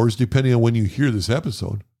number of hours, depending on when you hear this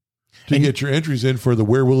episode, to get your entries in for the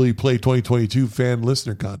Where Will He Play 2022 fan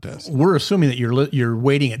listener contest. We're assuming that you're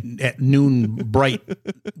waiting at noon, right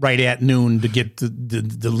at noon to get the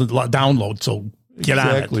download. So get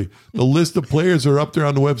on it. The list of players are up there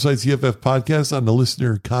on the website, CFF Podcast, on the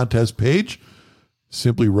listener contest page.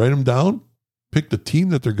 Simply write them down, pick the team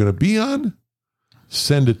that they're going to be on,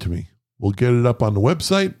 send it to me. We'll get it up on the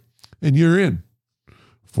website, and you're in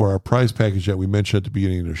for our prize package that we mentioned at the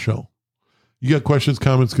beginning of the show. You got questions,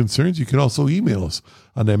 comments, concerns, you can also email us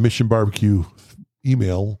on that Mission Barbecue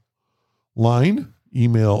email line,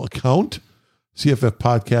 email account,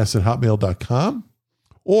 cffpodcast@hotmail.com,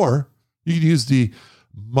 or you can use the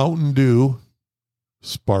Mountain Dew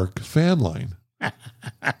Spark fan line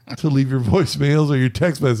to leave your voicemails or your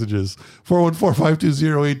text messages.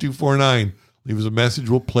 414-520-8249. Leave us a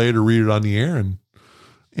message. We'll play it or read it on the air and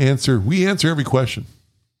answer. We answer every question.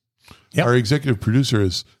 Yep. Our executive producer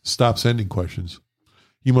has stopped sending questions.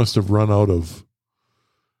 He must have run out of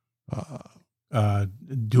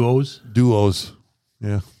duos.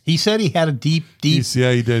 Yeah. He said he had a deep.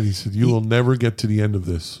 Yeah, he did. He said, you will never get to the end of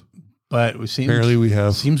this. But apparently we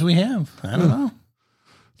have. Seems we have. I don't know.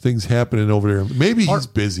 Things happening over there. Maybe he's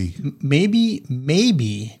busy.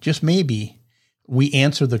 Maybe, just maybe, we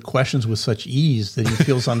answer the questions with such ease that he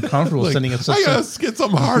feels uncomfortable sending us. I gotta get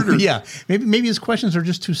something harder. Yeah, maybe his questions are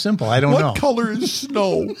just too simple. I don't know. What color is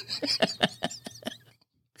snow?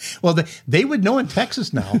 Well, they would know in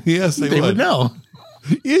Texas now. Yes, they would know.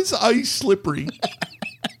 Is ice slippery?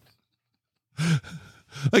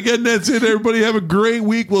 Again, that's it, everybody. Have a great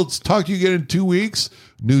week. We'll talk to you again in 2 weeks.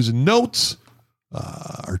 News and notes.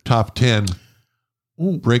 Our top 10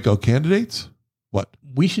 breakout candidates. What?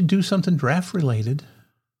 We should do something draft related.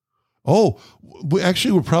 Oh,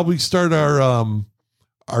 we'll probably start our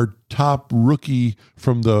top rookie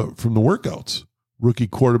from the workouts, rookie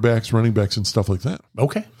quarterbacks, running backs, and stuff like that.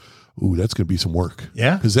 Okay. Ooh, that's going to be some work.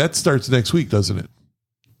 Yeah, because that starts next week, doesn't it?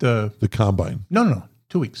 The combine. No.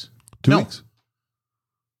 2 weeks. 2 weeks.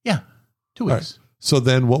 Yeah, 2 weeks. Right. So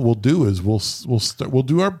then what we'll do is we'll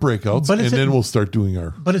do our breakouts, and then we'll start doing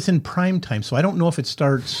our. But it's in prime time, so I don't know if it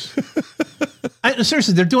starts.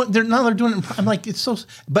 Seriously, they're doing it. I'm like, it's so.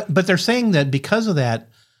 But they're saying that because of that,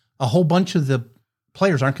 a whole bunch of the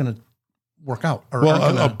players aren't going to work out. Or Well,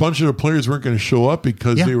 aren't a gonna- bunch of the players weren't going to show up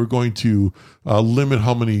because Yeah. they were going to limit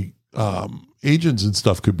how many agents and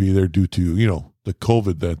stuff could be there due to, the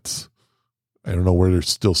COVID that's, I don't know where they're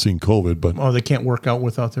still seeing COVID, but oh, they can't work out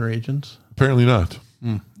without their agents. apparently not.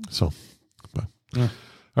 So, but. All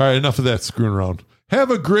right, enough of that screwing around. Have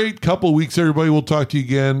a great couple weeks, everybody. We'll talk to you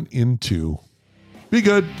again in 2. Be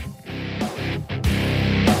good.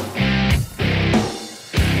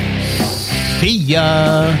 See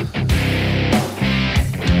ya.